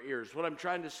in your ears. What I'm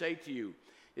trying to say to you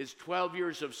is 12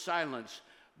 years of silence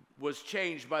was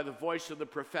changed by the voice of the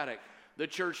prophetic. The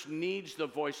church needs the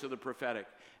voice of the prophetic.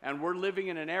 And we're living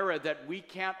in an era that we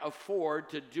can't afford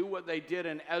to do what they did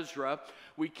in Ezra.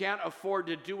 We can't afford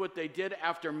to do what they did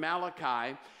after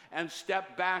Malachi and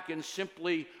step back and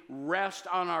simply rest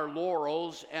on our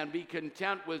laurels and be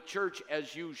content with church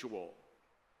as usual.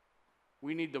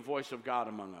 We need the voice of God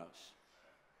among us.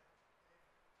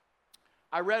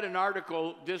 I read an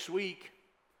article this week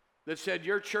that said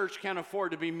your church can't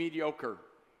afford to be mediocre.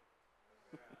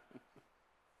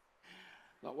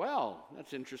 Well,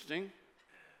 that's interesting.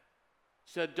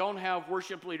 Said don't have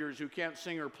worship leaders who can't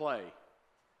sing or play.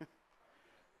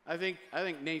 I think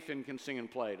Nathan can sing and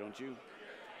play, don't you?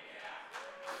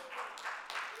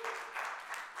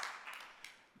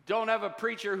 Don't have a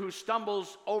preacher who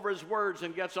stumbles over his words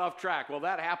and gets off track. Well,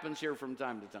 that happens here from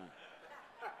time to time.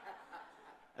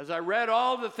 As I read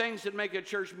all the things that make a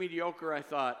church mediocre, I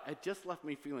thought, it just left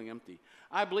me feeling empty.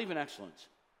 I believe in excellence.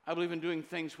 I believe in doing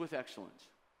things with excellence.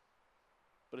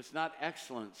 But it's not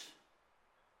excellence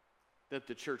that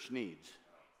the church needs.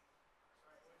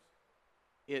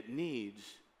 It needs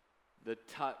the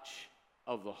touch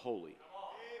of the holy.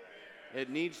 It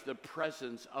needs the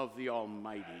presence of the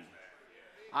Almighty.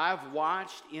 I've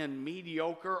watched in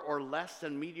mediocre or less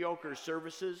than mediocre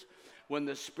services when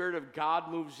the Spirit of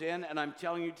God moves in, and I'm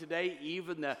telling you today,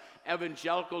 even the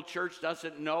evangelical church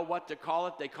doesn't know what to call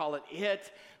it. They call it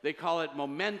it. They call it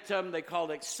momentum. They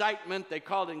call it excitement. They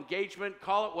call it engagement.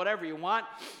 Call it whatever you want.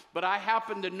 But I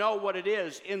happen to know what it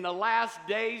is. In the last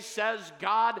days, says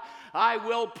God, I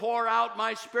will pour out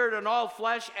my Spirit on all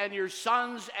flesh, and your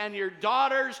sons and your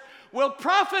daughters will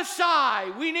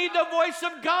prophesy. We need the voice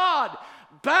of God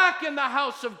back in the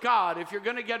house of God. If you're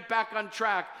going to get back on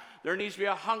track, there needs to be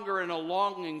a hunger and a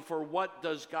longing for what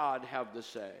does God have to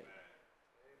say.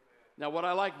 Now, what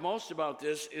I like most about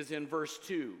this is in verse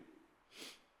 2.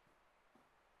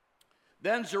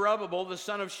 Then Zerubbabel, the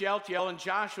son of Shealtiel, and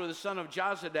Joshua, the son of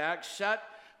Jozadak, set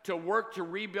to work to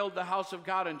rebuild the house of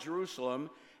God in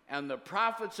Jerusalem, and the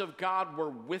prophets of God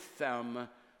were with them,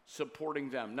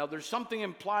 supporting them. Now, there's something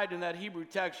implied in that Hebrew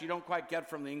text you don't quite get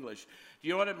from the English. Do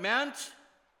you know what it meant?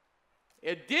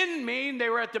 It didn't mean they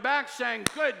were at the back saying,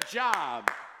 good job.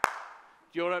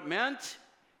 Do you know what it meant?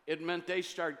 It meant they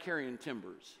started carrying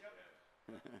timbers.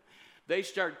 They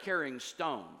started carrying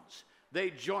stones.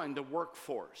 They joined the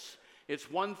workforce.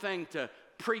 It's one thing to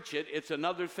preach it. It's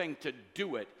another thing to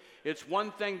do it. It's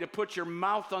one thing to put your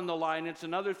mouth on the line. It's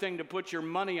another thing to put your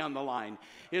money on the line.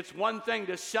 It's one thing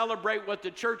to celebrate what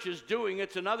the church is doing.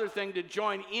 It's another thing to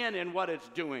join in what it's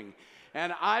doing.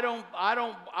 And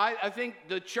I think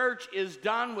the church is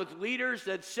done with leaders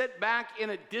that sit back in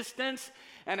a distance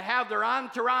and have their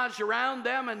entourage around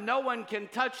them and no one can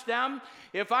touch them.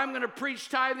 If I'm going to preach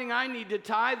tithing, I need to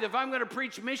tithe. If I'm going to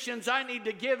preach missions, I need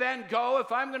to give and go.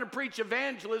 If I'm going to preach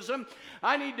evangelism,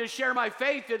 I need to share my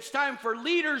faith. It's time for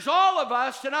leaders, all of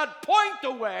us, to not point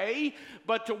the way,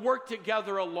 but to work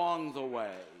together along the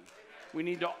way. We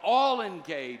need to all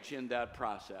engage in that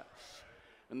process.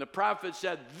 And the prophet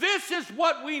said, this is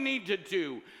what we need to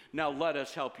do. Now let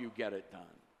us help you get it done.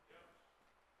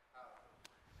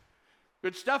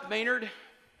 Good stuff, Maynard.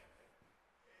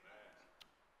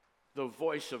 The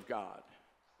voice of God.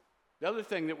 The other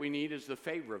thing that we need is the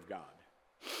favor of God.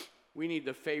 We need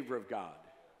the favor of God.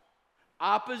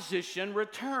 Opposition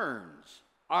returns.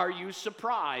 Are you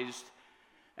surprised?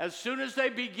 As soon as they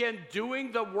begin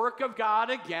doing the work of God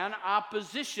again,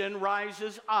 opposition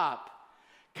rises up.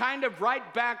 Kind of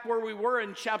right back where we were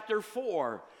in chapter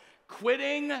 4.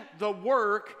 Quitting the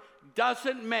work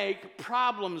doesn't make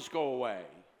problems go away.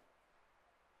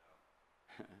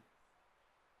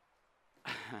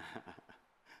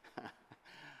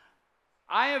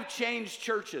 I have changed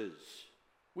churches.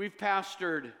 We've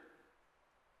pastored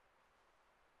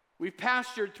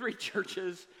 3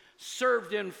 churches,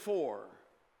 served in 4.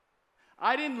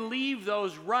 I didn't leave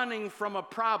those running from a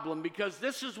problem, because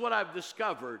this is what I've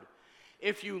discovered.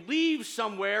 If you leave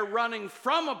somewhere running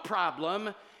from a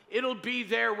problem, it'll be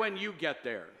there when you get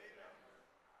there.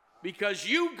 Because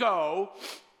you go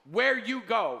where you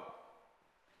go.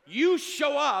 You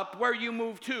show up where you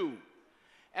move to.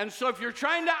 And so if you're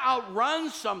trying to outrun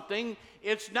something,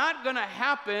 it's not going to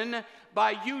happen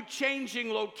by you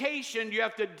changing location. You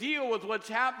have to deal with what's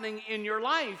happening in your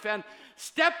life. And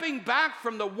stepping back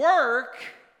from the work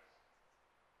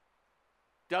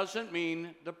doesn't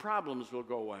mean the problems will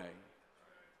go away.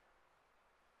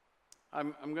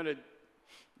 I'm going to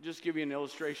just give you an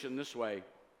illustration this way.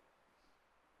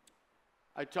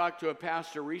 I talked to a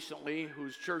pastor recently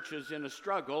whose church is in a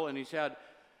struggle, and he said,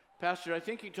 Pastor, I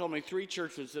think he told me 3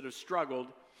 churches that have struggled,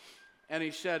 and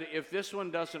he said, if this one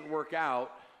doesn't work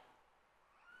out,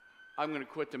 I'm going to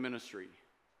quit the ministry.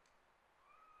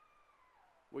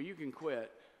 Well, you can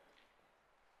quit,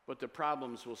 but the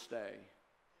problems will stay.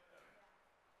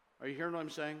 Are you hearing what I'm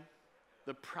saying?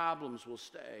 The problems will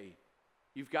stay.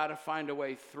 You've got to find a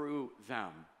way through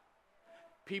them.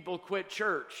 People quit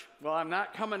church. Well, I'm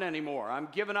not coming anymore. I'm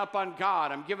giving up on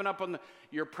God. I'm giving up on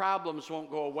your problems won't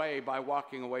go away by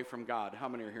walking away from God. How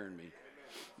many are hearing me?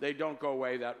 They don't go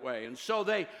away that way. And so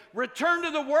they return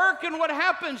to the work, and what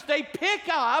happens? They pick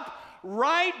up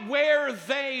right where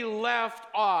they left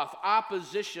off.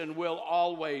 Opposition will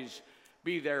always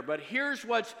be there. But here's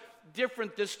what's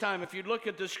different this time. If you look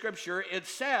at the scripture, it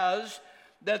says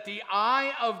that the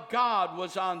eye of God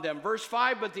was on them. Verse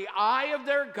 5, but the eye of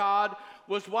their God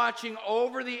was watching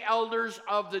over the elders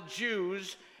of the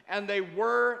Jews, and they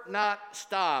were not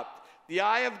stopped. The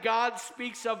eye of God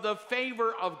speaks of the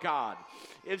favor of God.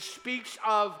 It speaks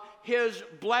of his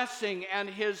blessing and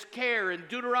his care. In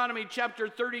Deuteronomy chapter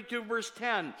 32, verse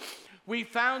 10, we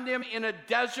found him in a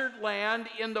desert land,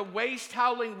 in the waste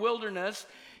howling wilderness.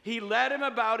 He led him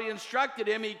about, he instructed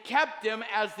him, he kept him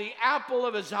as the apple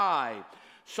of his eye.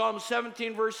 Psalm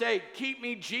 17, verse 8, keep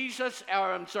me, Jesus,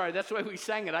 that's the way we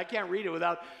sang it. I can't read it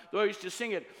without the way we used to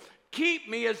sing it. Keep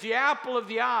me as the apple of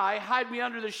the eye, hide me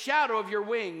under the shadow of your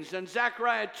wings. And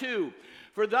Zechariah 2,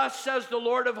 for thus says the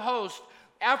Lord of hosts,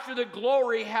 after the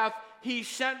glory hath he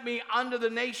sent me unto the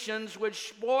nations which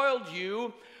spoiled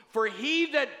you, for he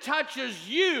that touches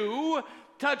you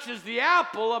touches the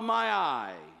apple of my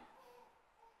eye.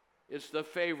 It's the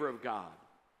favor of God.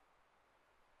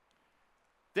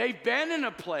 They've been in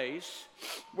a place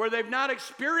where they've not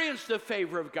experienced the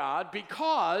favor of God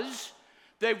because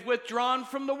they've withdrawn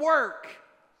from the work.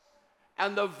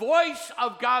 And the voice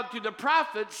of God through the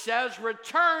prophet says,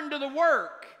 return to the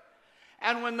work.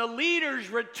 And when the leaders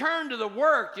returned to the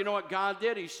work, you know what God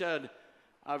did? He said,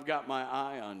 I've got my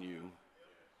eye on you.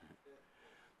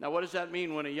 Now, what does that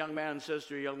mean when a young man says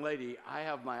to a young lady, I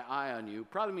have my eye on you?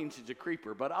 Probably means he's a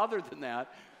creeper, but other than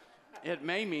that, it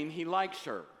may mean he likes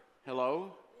her.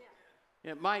 Hello?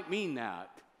 It might mean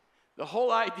that. The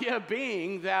whole idea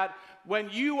being that when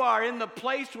you are in the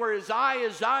place where his eye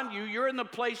is on you, you're in the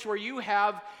place where you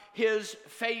have his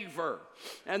favor.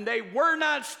 And they were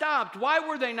not stopped. Why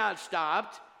were they not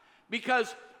stopped?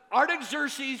 Because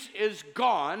Artaxerxes is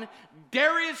gone.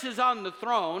 Darius is on the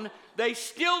throne. They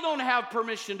still don't have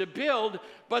permission to build,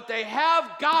 but they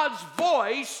have God's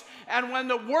voice. And when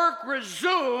the work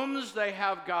resumes, they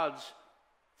have God's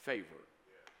favor.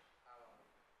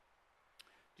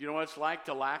 Do you know what it's like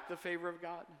to lack the favor of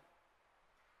God?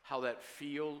 How that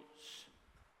feels?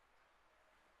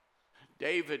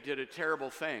 David did a terrible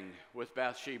thing with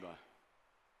Bathsheba.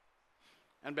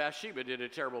 And Bathsheba did a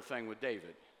terrible thing with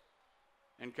David.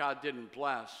 And God didn't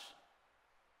bless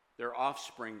their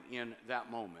offspring in that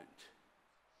moment.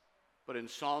 But in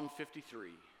Psalm 53,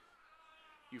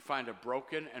 you find a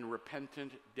broken and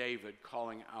repentant David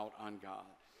calling out on God.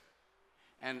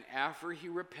 And after he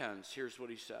repents, here's what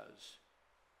he says: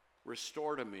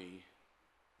 restore to me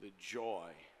the joy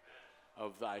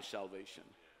of thy salvation.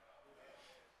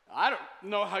 I don't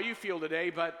know how you feel today,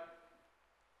 but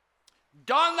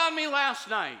dawned on me last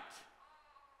night,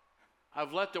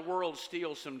 I've let the world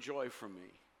steal some joy from me.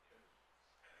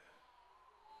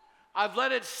 I've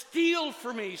let it steal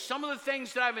from me some of the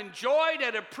things that I've enjoyed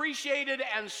and appreciated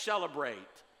and celebrate.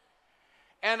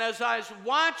 And as I was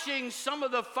watching some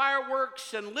of the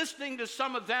fireworks and listening to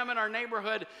some of them in our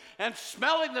neighborhood and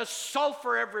smelling the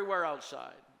sulfur everywhere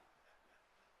outside,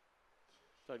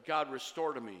 I thought, God,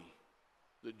 restore to me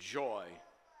the joy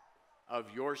of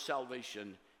your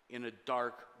salvation in a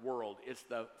dark world. It's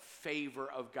the favor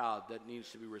of God that needs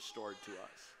to be restored to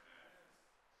us.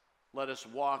 Let us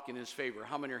walk in his favor.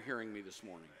 How many are hearing me this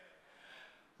morning?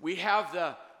 We have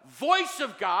the voice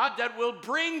of God that will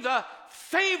bring the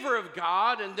favor of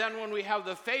God, and then when we have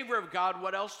the favor of God,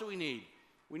 what else do we need?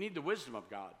 We need the wisdom of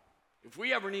God. If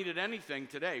we ever needed anything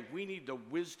today, we need the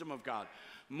wisdom of God,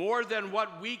 more than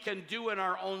what we can do in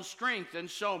our own strength. And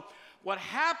so what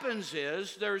happens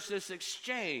is there's this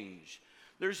exchange.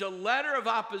 There's a letter of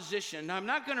opposition. Now, I'm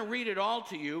not going to read it all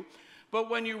to you, but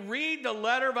when you read the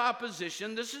letter of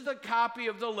opposition, this is the copy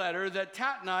of the letter that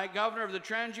Tatnai, governor of the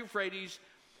Trans-Euphrates,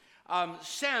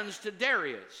 sends to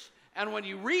Darius. And when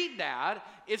you read that,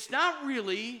 it's not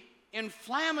really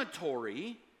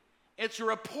inflammatory. It's a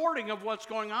reporting of what's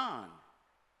going on.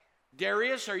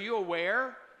 Darius, are you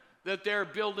aware that they're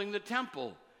building the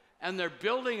temple? And they're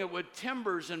building it with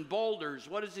timbers and boulders.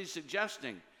 What is he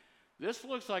suggesting? This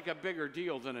looks like a bigger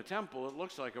deal than a temple. It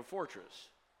looks like a fortress.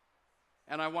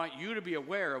 And I want you to be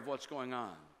aware of what's going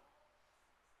on.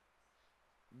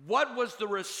 What was the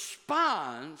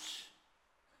response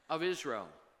of Israel?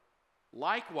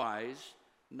 Likewise,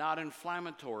 not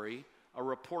inflammatory, a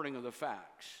reporting of the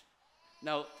facts.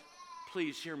 Now,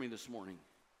 please hear me this morning.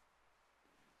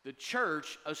 The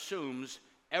church assumes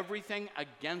everything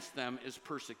against them is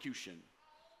persecution.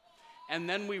 And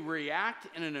then we react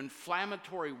in an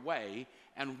inflammatory way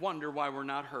and wonder why we're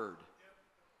not heard.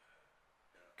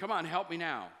 Come on, help me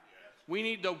now. We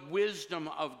need the wisdom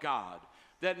of God,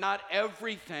 that not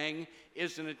everything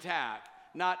is an attack.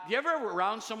 Do you ever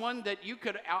around someone that you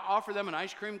could offer them an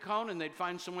ice cream cone and they'd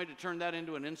find some way to turn that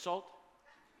into an insult?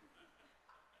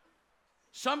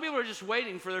 Some people are just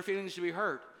waiting for their feelings to be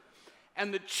hurt.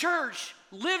 And the church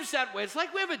lives that way. It's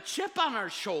like we have a chip on our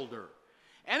shoulder.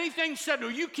 Anything said, no,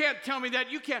 you can't tell me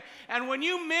that, you can't. And when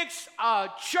you mix a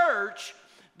church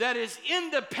that is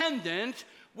independent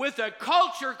with a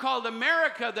culture called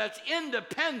America that's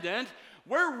independent,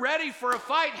 we're ready for a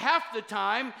fight half the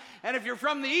time. And if you're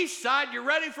from the east side, you're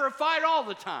ready for a fight all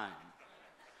the time.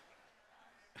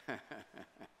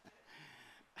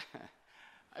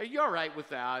 Are you all right with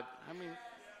that? I mean,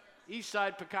 east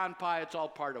side, pecan pie, it's all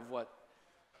part of what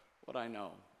I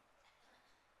know.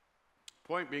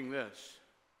 Point being this.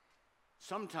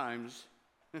 Sometimes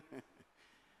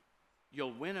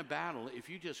you'll win a battle if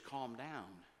you just calm down.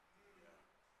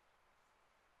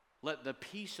 Let the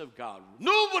peace of God,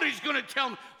 nobody's going to tell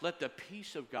me. Let the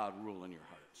peace of God rule in your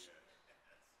hearts.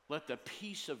 Let the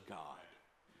peace of God.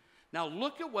 Now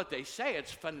look at what they say.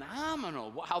 It's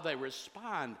phenomenal how they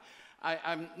respond.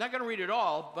 I'm not going to read it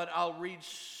all, but I'll read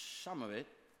some of it.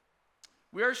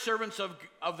 We are servants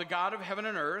of the God of heaven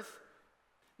and earth.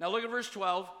 Now look at verse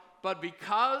 12. But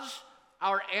because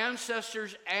our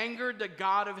ancestors angered the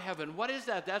God of heaven. What is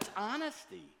that? That's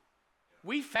honesty.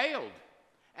 We failed.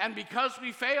 And because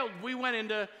we failed, we went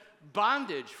into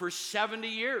bondage for 70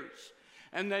 years.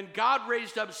 And then God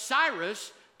raised up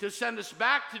Cyrus to send us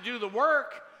back to do the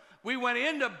work. We went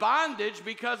into bondage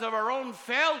because of our own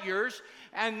failures,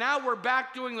 and now we're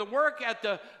back doing the work at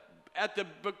the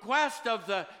bequest of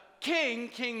the king,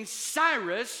 King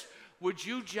Cyrus. Would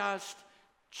you just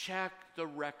check the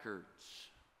records?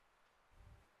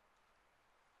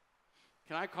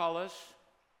 Can I call us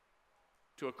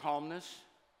to a calmness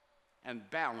and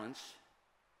balance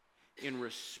in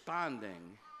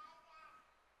responding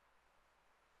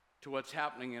to what's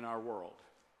happening in our world?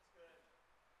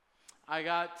 I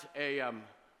got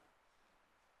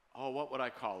what would I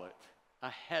call it? A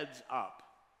heads up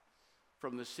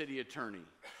from the city attorney.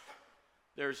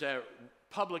 There's a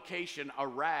publication, a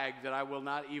rag that I will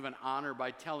not even honor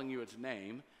by telling you its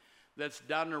name, that's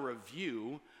done a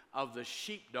review of the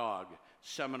sheepdog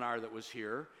seminar that was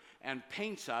here and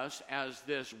paints us as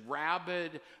this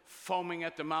rabid, foaming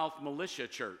at the mouth militia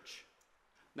church.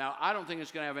 Now, I don't think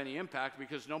it's going to have any impact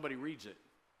because nobody reads it.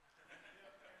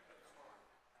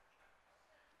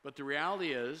 But the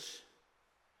reality is,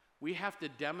 we have to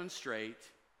demonstrate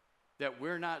that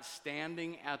we're not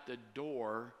standing at the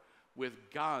door with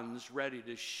guns ready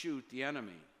to shoot the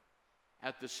enemy.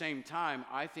 At the same time,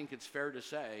 I think it's fair to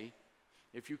say,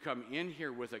 if you come in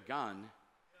here with a gun,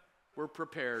 we're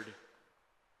prepared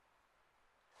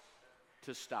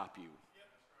to stop you.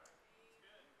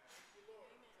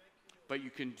 But you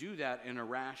can do that in a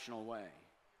rational way.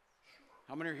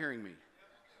 How many are hearing me?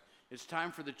 It's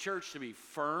time for the church to be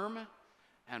firm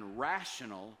and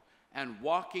rational and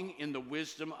walking in the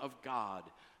wisdom of God.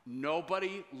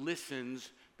 Nobody listens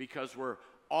because we're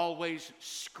always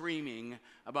screaming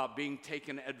about being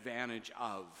taken advantage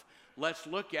of. Let's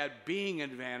look at being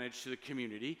advantage to the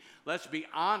community. Let's be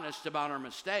honest about our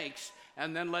mistakes.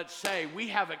 And then let's say we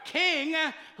have a king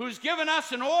who's given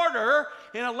us an order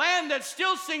in a land that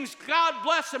still sings God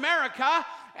Bless America.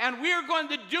 And we are going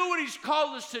to do what he's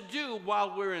called us to do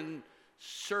while we're in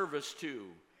service to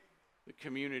the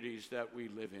communities that we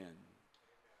live in.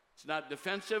 It's not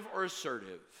defensive or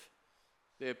assertive.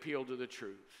 They appeal to the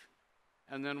truth.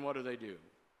 And then what do?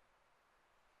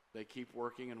 They keep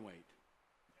working and wait.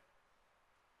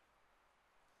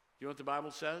 You know what the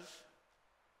Bible says?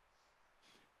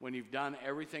 When you've done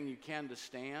everything you can to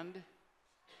stand,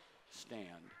 stand.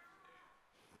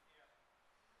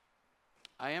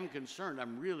 I am concerned.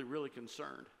 I'm really, really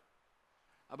concerned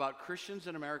about Christians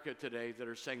in America today that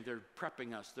are saying they're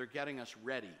prepping us. They're getting us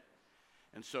ready.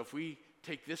 And so if we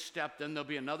take this step, then there'll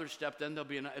be another step, then there'll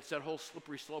be another. It's that whole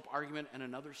slippery slope argument and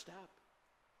another step.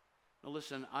 Now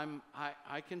listen,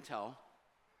 I can tell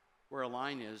where a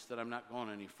line is that I'm not going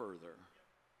any further.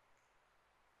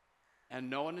 And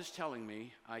no one is telling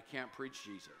me I can't preach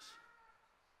Jesus.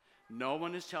 No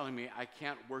one is telling me I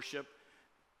can't worship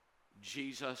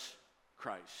Jesus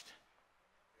Christ.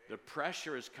 The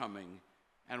pressure is coming,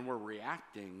 and we're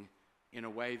reacting in a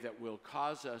way that will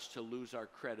cause us to lose our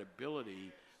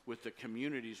credibility with the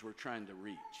communities we're trying to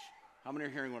reach. How many are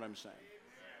hearing what I'm saying?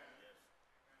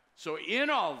 So in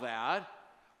all that,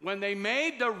 when they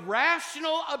made the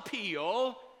rational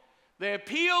appeal, they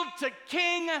appealed to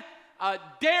King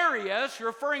Darius,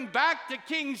 referring back to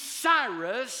King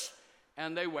Cyrus,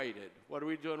 and they waited. What are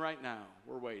we doing right now?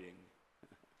 We're waiting.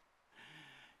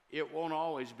 It won't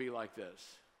always be like this.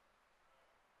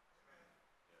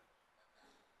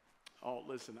 Oh,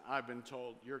 listen, I've been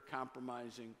told you're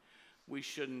compromising. We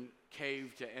shouldn't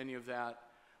cave to any of that.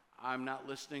 I'm not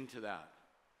listening to that.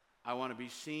 I want to be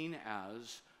seen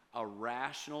as a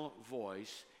rational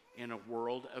voice in a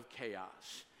world of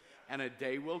chaos. And a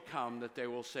day will come that they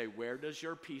will say, where does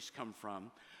your peace come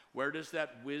from? Where does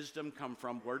that wisdom come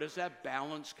from? Where does that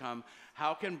balance come?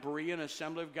 How can Berean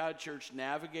Assembly of God Church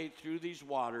navigate through these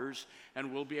waters?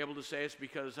 And we'll be able to say it's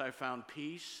because I found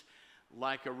peace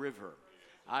like a river.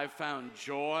 I found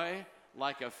joy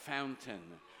like a fountain.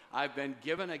 I've been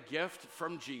given a gift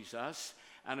from Jesus.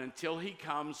 And until he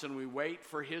comes and we wait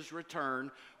for his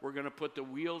return, we're going to put the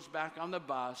wheels back on the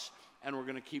bus and we're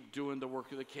going to keep doing the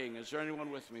work of the King. Is there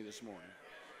anyone with me this morning?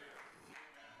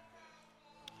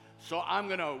 So I'm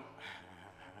going to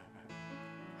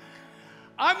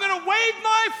wave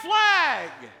my flag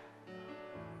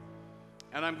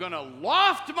and I'm going to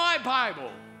loft my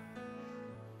Bible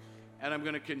and I'm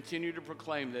going to continue to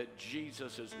proclaim that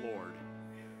Jesus is Lord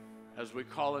as we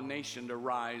call a nation to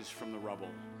rise from the rubble.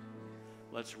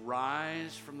 Let's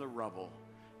rise from the rubble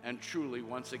and truly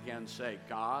once again say,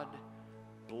 God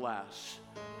bless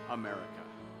America.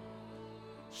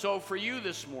 So for you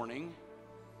this morning,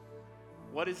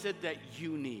 what is it that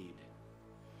you need?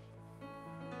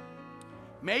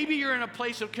 Maybe you're in a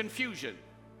place of confusion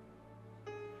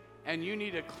and you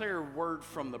need a clear word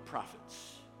from the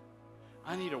prophets.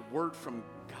 I need a word from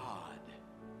God.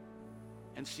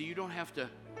 And see, you don't have to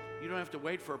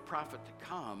wait for a prophet to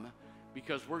come,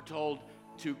 because we're told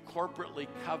to corporately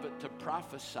covet to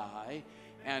prophesy,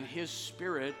 and his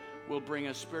spirit will bring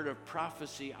a spirit of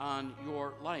prophecy on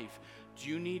your life. Do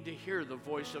you need to hear the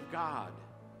voice of God?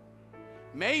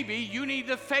 Maybe you need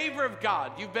the favor of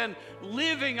God. You've been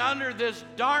living under this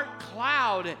dark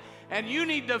cloud, and you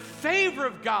need the favor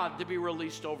of God to be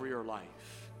released over your life.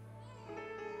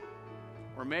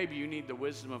 Or maybe you need the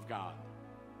wisdom of God.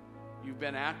 You've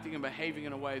been acting and behaving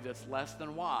in a way that's less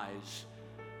than wise,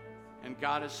 and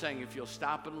God is saying, if you'll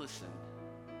stop and listen,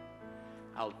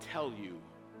 I'll tell you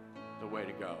the way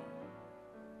to go.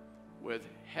 With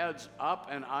heads up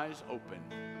and eyes open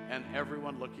and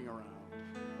everyone looking around.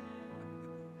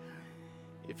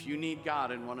 If you need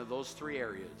God in one of those three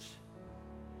areas,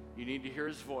 you need to hear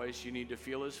his voice, you need to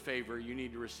feel his favor, you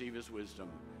need to receive his wisdom.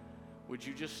 Would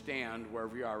you just stand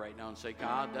wherever you are right now and say,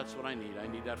 God, that's what I need. I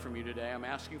need that from you today. I'm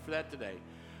asking for that today.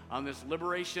 On this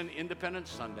Liberation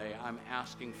Independence Sunday, I'm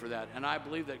asking for that. And I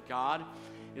believe that God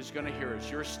is going to hear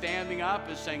us. You're standing up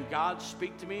and saying, God,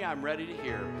 speak to me. I'm ready to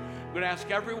hear. I'm going to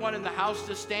ask everyone in the house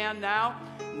to stand now,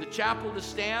 in the chapel to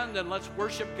stand, and let's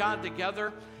worship God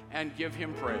together and give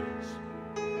him praise.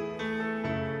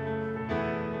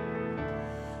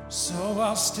 So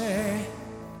I'll stand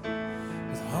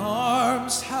with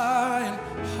arms high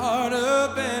and heart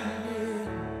abandoned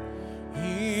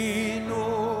in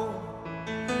awe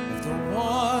of the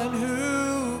one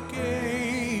who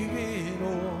gave it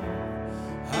all.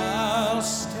 I'll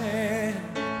stand,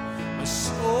 my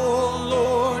soul,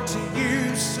 Lord, to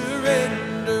you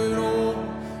surrendered. All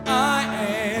I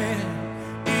am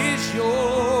is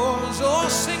yours. Oh,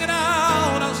 sing it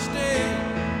out, I'll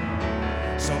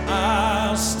stand. So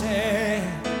I'll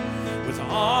stand with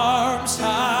arms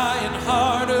high and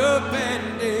heart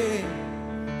abandoned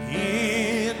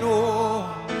in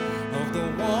awe of the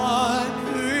one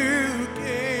who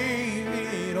gave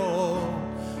it all.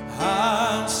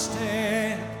 I'll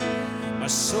stand, my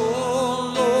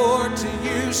soul, Lord, to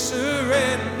you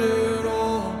surrendered.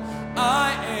 All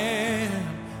I am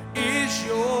is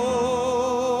yours.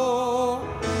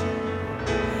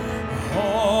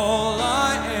 All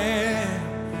I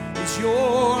am is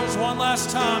yours. One last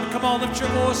time, come on, lift your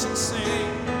voice and sing.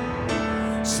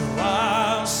 So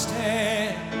I'll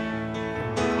stand.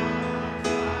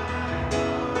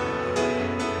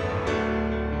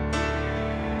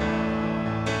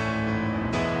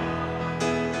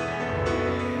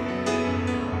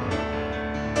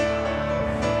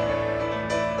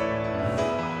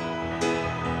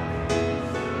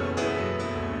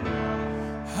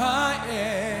 I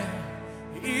am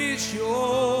is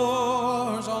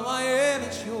yours. All I am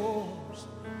is yours.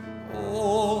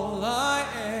 All I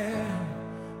am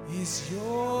is yours.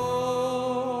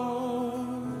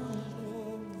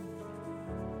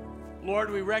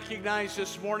 Lord, we recognize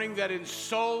this morning that in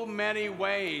so many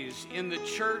ways in the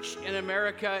church in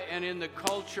America and in the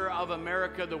culture of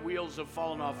America, the wheels have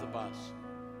fallen off the bus.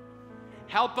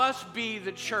 Help us be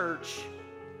the church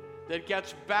that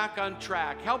gets back on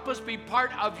track. Help us be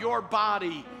part of your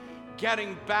body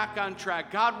getting back on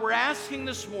track. God, we're asking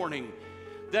this morning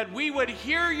that we would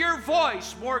hear your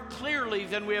voice more clearly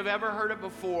than we have ever heard it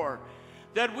before,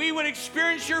 that we would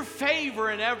experience your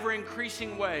favor in ever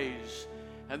increasing ways,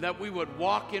 and that we would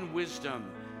walk in wisdom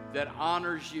that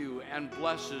honors you and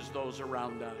blesses those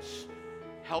around us.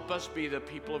 Help us be the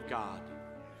people of God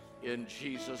in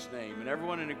Jesus' name. And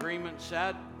everyone in agreement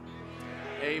said,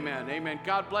 amen. Amen.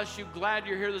 God bless you. Glad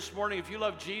you're here this morning. If you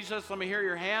love Jesus, let me hear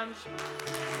your hands.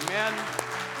 Amen.